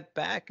a step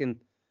back, and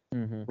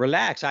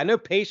relax. I know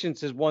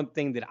patience is one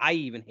thing that I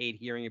even hate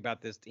hearing about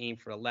this team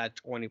for the last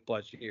 20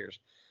 plus years.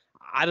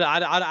 I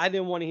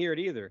didn't want to hear it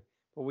either.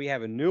 But we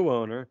have a new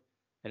owner,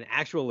 an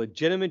actual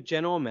legitimate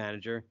general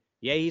manager.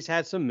 Yeah, he's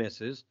had some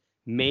misses.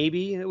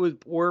 Maybe it was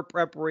poor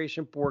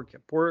preparation, poor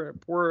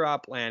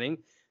planning,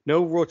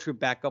 no real true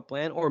backup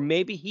plan, or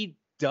maybe he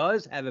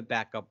does have a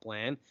backup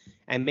plan,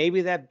 and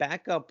maybe that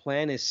backup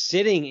plan is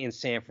sitting in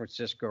San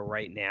Francisco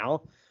right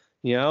now,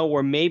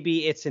 or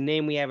maybe it's a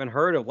name we haven't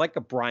heard of, like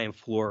a Brian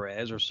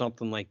Flores or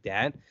something like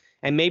that.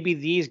 And maybe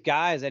these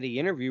guys that he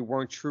interviewed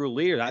weren't true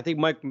leaders. I think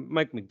Mike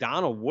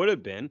McDonald would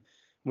have been,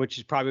 which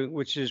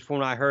is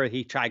when I heard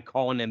he tried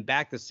calling them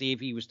back to see if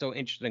he was still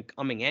interested in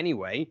coming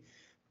anyway.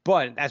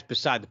 But that's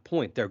beside the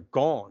point. They're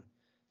gone.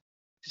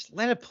 Just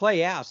let it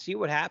play out. See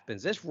what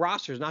happens. This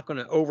roster is not going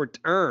to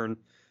overturn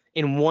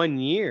in 1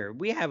 year.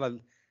 We have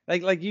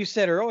like you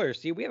said earlier,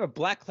 Steve, we have a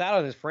black cloud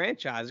on this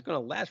franchise. It's going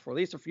to last for at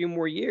least a few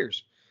more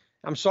years.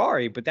 I'm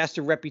sorry, but that's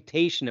the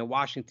reputation that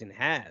Washington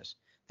has,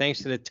 thanks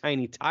to the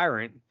tiny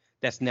tyrant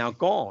that's now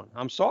gone.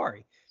 I'm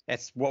sorry.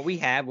 That's what we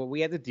have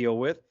to deal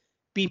with.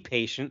 Be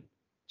patient.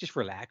 Just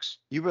relax.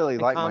 You really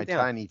like my down.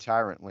 Tiny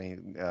tyrant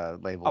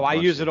label. Oh, I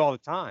use it all the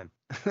time.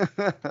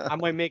 I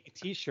might make a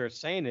T-shirt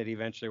saying it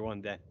eventually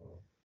one day.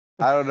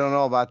 I don't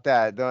know about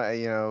that.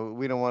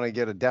 We don't want to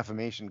get a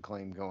defamation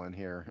claim going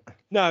here.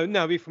 No,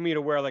 it'd be for me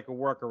to wear like a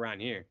work around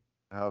here.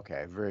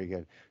 Okay, very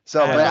good.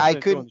 So, but I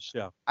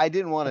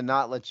didn't want to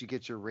not let you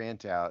get your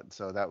rant out.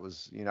 So that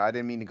was, I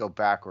didn't mean to go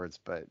backwards,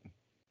 but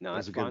no, it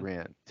was a good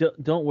rant.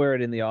 Don't wear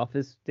it in the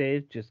office,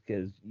 Dave, just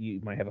because you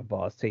might have a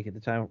boss take it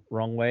the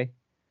wrong way.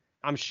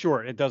 I'm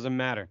short. It doesn't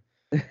matter.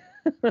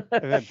 If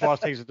that boss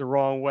takes it the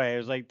wrong way,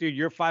 it's like, dude,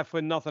 you're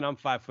 5'0", I'm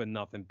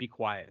 5'0". Be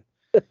quiet.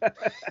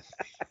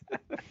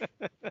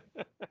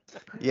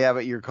 Yeah,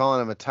 but you're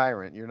calling him a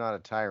tyrant. You're not a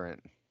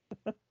tyrant.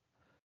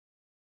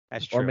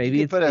 That's true. Or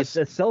maybe it's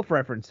a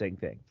self-referencing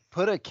thing.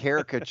 Put a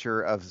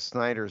caricature of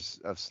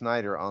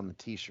Snyder on the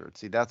T-shirt.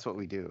 See, that's what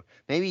we do.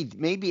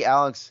 Maybe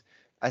Alex.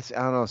 I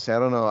don't know. I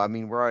don't know. I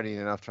mean, we're already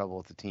in enough trouble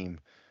with the team.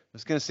 I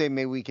was gonna say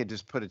maybe we could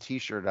just put a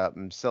T-shirt up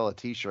and sell a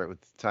T-shirt with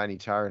Tiny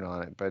Tyrant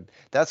on it, but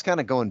that's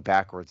kind of going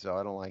backwards, though.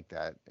 I don't like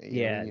that.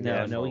 Yeah,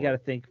 no, we got to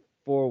think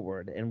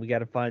forward, and we got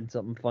to find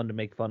something fun to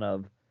make fun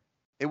of.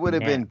 It would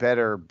have been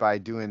better by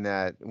doing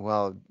that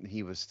while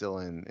he was still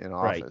in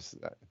office.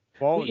 Right.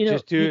 Well, you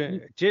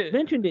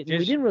mentioned it.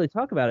 We didn't really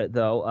talk about it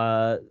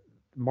though.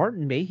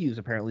 Martin Mayhew's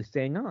apparently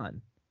staying on.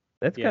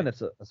 That's kind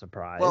of a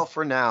surprise. Well,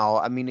 for now,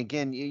 I mean,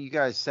 again, you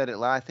guys said it.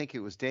 I think it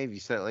was Dave. You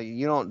said it, like,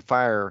 you don't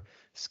fire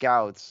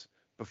scouts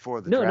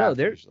before the draft.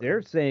 No,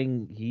 they're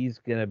saying he's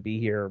gonna be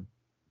here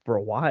for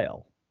a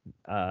while.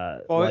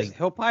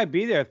 He'll probably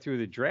be there through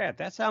the draft.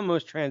 That's how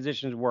most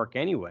transitions work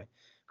anyway.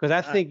 Because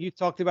I think you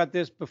talked about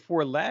this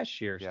before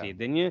last year, Steve,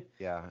 didn't you?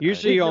 Yeah.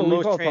 Usually on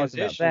most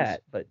transitions. About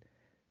that, but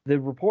the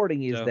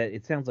reporting is that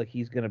it sounds like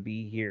he's going to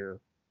be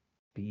here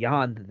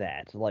beyond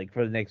that, like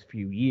for the next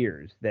few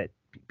years. That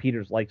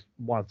Peters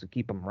wants to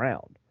keep him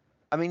around.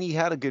 I mean, he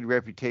had a good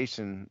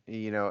reputation,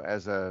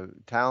 as a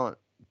talent,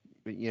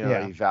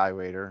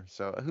 evaluator.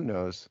 So who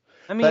knows?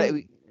 I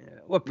mean,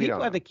 what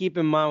people have to keep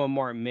in mind with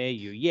Martin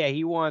Mayhew,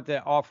 he wanted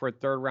to offer a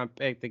third-round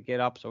pick to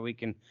get up so we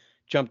can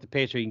jump the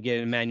pace so you can get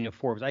Emmanuel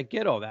Forbes. I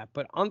get all that,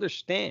 but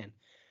understand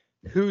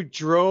who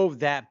drove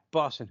that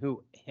bus and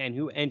who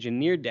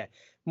engineered that.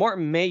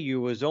 Martin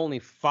Mayhew was only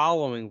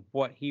following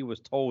what he was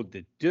told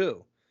to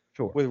do.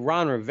 Sure. With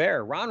Ron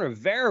Rivera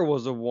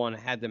was the one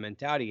that had the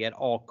mentality at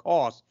all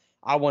costs,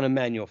 I want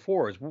Emmanuel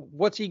Forbes.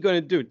 What's he going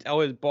to do? Tell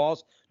his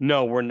boss,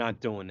 no, we're not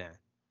doing that.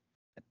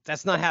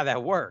 That's not how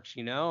that works,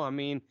 you know? I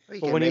mean, he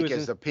can make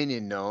his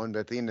opinion known, but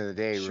at the end of the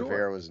day, sure,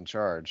 Rivera was in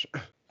charge.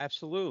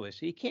 Absolutely.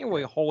 So you can't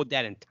really hold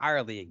that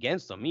entirely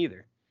against him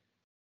either.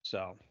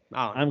 So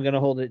I'm going to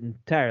hold it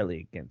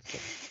entirely against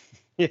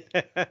him.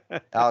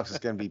 Alex is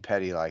going to be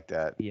petty like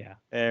that. Yeah.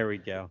 There we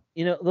go.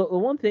 You know, the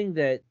one thing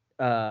that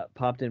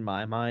popped in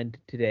my mind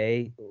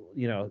today,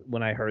 you know,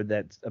 when I heard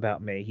that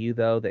about Mayhew,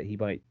 though, that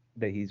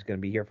he's going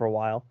to be here for a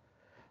while,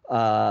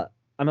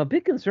 I'm a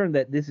bit concerned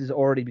that this is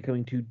already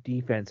becoming too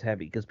defense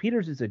heavy, because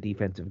Peters is a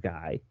defensive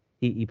guy.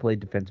 He played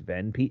defensive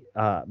end.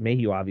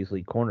 Mayhew,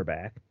 obviously,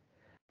 cornerback.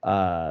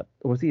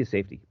 Was he a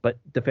safety? But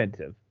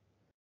defensive.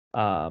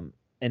 And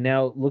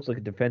now it looks like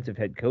a defensive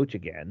head coach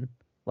again.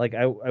 Like,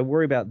 I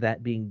worry about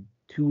that being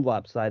too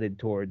lopsided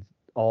towards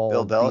all.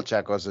 Bill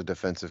Belichick was a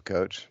defensive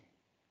coach.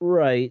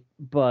 Right,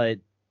 but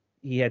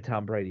he had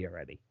Tom Brady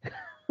already.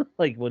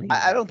 Like when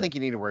I don't think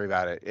you need to worry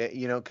about it,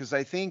 you know, because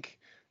I think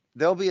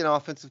there'll be an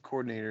offensive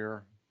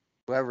coordinator,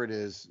 whoever it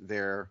is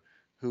there,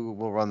 who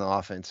will run the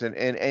offense.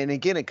 And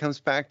again, it comes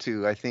back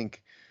to, I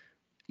think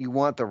you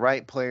want the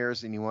right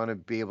players and you want to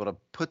be able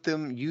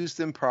to use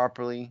them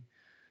properly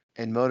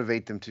and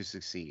motivate them to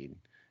succeed.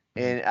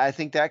 And I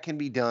think that can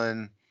be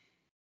done.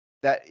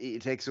 That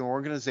it takes an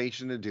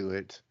organization to do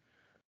it.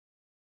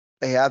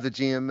 They have the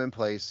GM in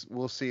place.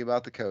 We'll see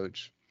about the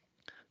coach.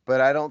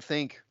 But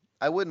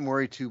I wouldn't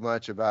worry too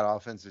much about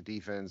offensive,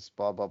 defense,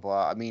 blah, blah,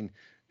 blah. I mean,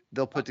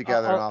 they'll put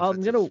together an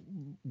offensive. I'm going to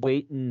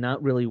wait and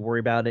not really worry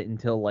about it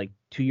until like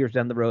 2 years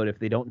down the road if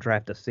they don't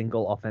draft a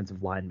single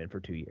offensive lineman for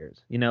 2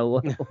 years. You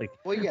know? Like,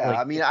 well, yeah.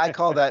 I mean, I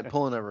call that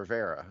pulling a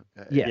Rivera.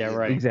 Yeah,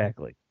 right.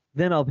 Exactly.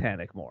 Then I'll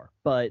panic more.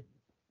 But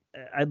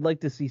I'd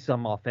like to see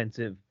some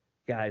offensive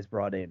guys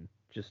brought in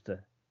just to.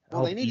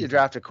 Well, they need to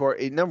draft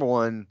number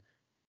one,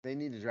 they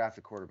need to draft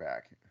a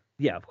quarterback.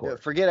 Yeah, of course.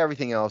 Forget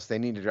everything else. They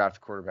need to draft a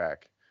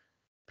quarterback.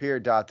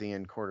 Period. Dot the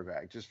end.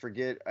 Quarterback. Just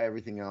forget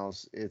everything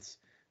else. It's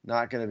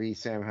not going to be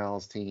Sam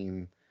Howell's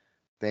team.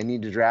 They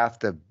need to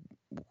draft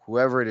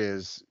whoever it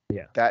is.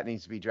 Yeah. That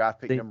needs to be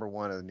draft pick number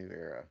one of the new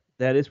era.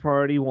 That is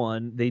priority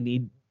one. They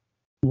need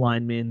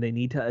linemen. They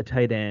need a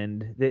tight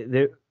end.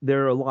 There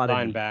are a lot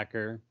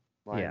linebacker.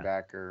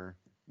 Linebacker.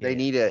 They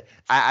need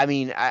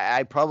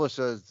I published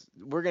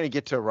we're going to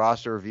get to a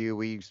roster review.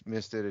 We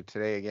missed it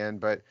today again.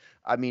 But,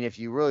 I mean, if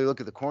you really look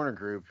at the corner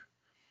group,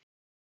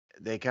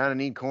 they kind of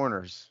need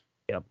corners.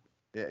 Yep.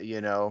 You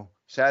know,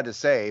 sad to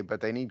say,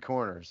 but they need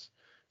corners.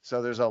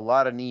 So there's a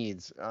lot of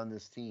needs on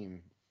this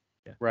team.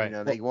 Yeah. Right. You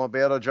know, they won't be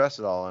able to address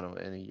it all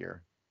in a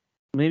year.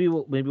 Maybe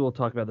we'll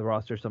talk about the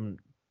roster some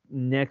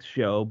next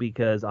show,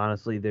 because,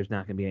 honestly, there's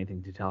not going to be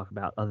anything to talk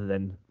about other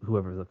than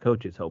whoever the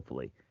coach is,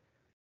 hopefully.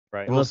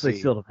 Right. Unless they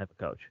still don't have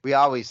a coach. We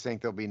always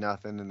think there'll be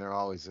nothing, and there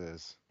always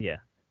is. Yeah.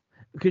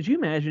 Could you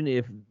imagine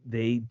if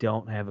they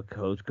don't have a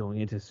coach going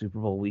into Super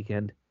Bowl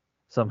weekend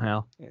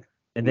somehow? Yeah.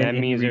 And then that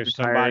means there's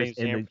somebody in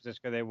San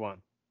Francisco they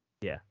want.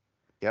 Yeah.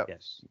 Yep.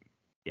 Yes.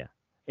 Yeah.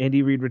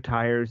 Andy Reid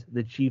retires.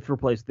 The Chiefs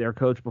replace their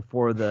coach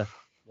before the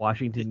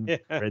Washington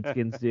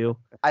Redskins do.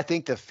 I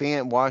think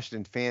the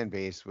Washington fan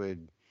base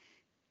would,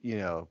 you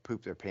know,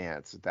 poop their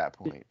pants at that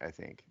point, I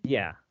think.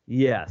 Yeah.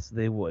 Yes,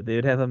 they would. They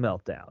would have a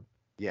meltdown.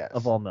 Yes.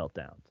 Of all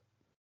meltdowns.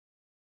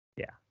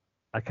 Yeah.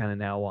 I kind of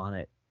now want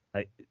it.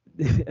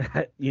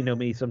 You know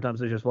me,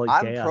 sometimes I just like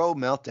I'm chaos. pro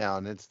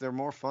meltdown. They're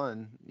more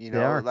fun, you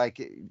know, like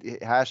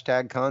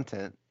hashtag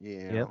content,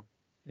 you know.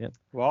 Yep.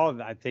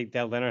 Well, I think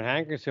that Leonard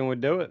Hankerson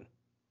would do it.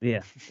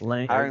 Yeah.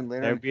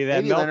 There'd be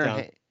that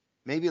meltdown.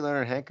 Maybe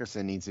Leonard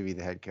Hankerson needs to be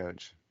the head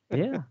coach.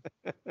 Yeah.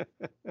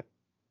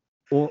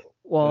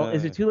 Well,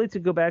 is it too late to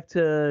go back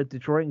to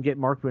Detroit and get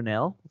Mark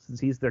Brunell since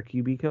he's their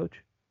QB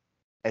coach?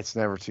 It's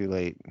never too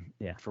late.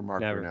 Yeah. For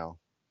Mark Brunell.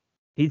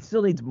 He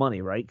still needs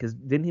money, right? Because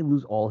didn't he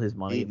lose all his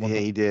money?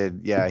 He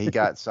did. Yeah, he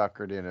got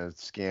suckered in a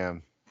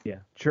scam. Yeah,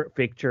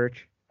 fake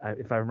church.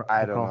 If I remember.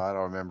 I don't know. I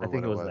don't remember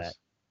what it was. That.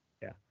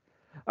 Yeah.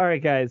 All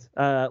right, guys.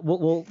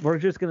 We're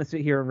just gonna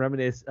sit here and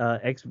reminisce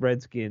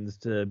ex-Redskins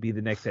to be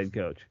the next head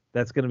coach.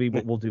 That's gonna be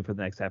what we'll do for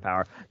the next half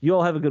hour. You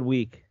all have a good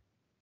week.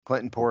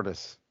 Clinton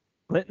Portis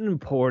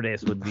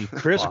would be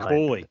Chris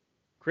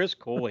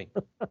Coley.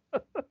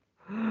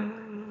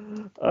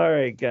 All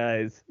right,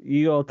 guys.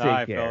 You all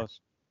take care. Fellas.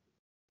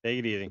 Take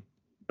it easy.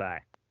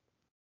 Bye.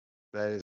 That is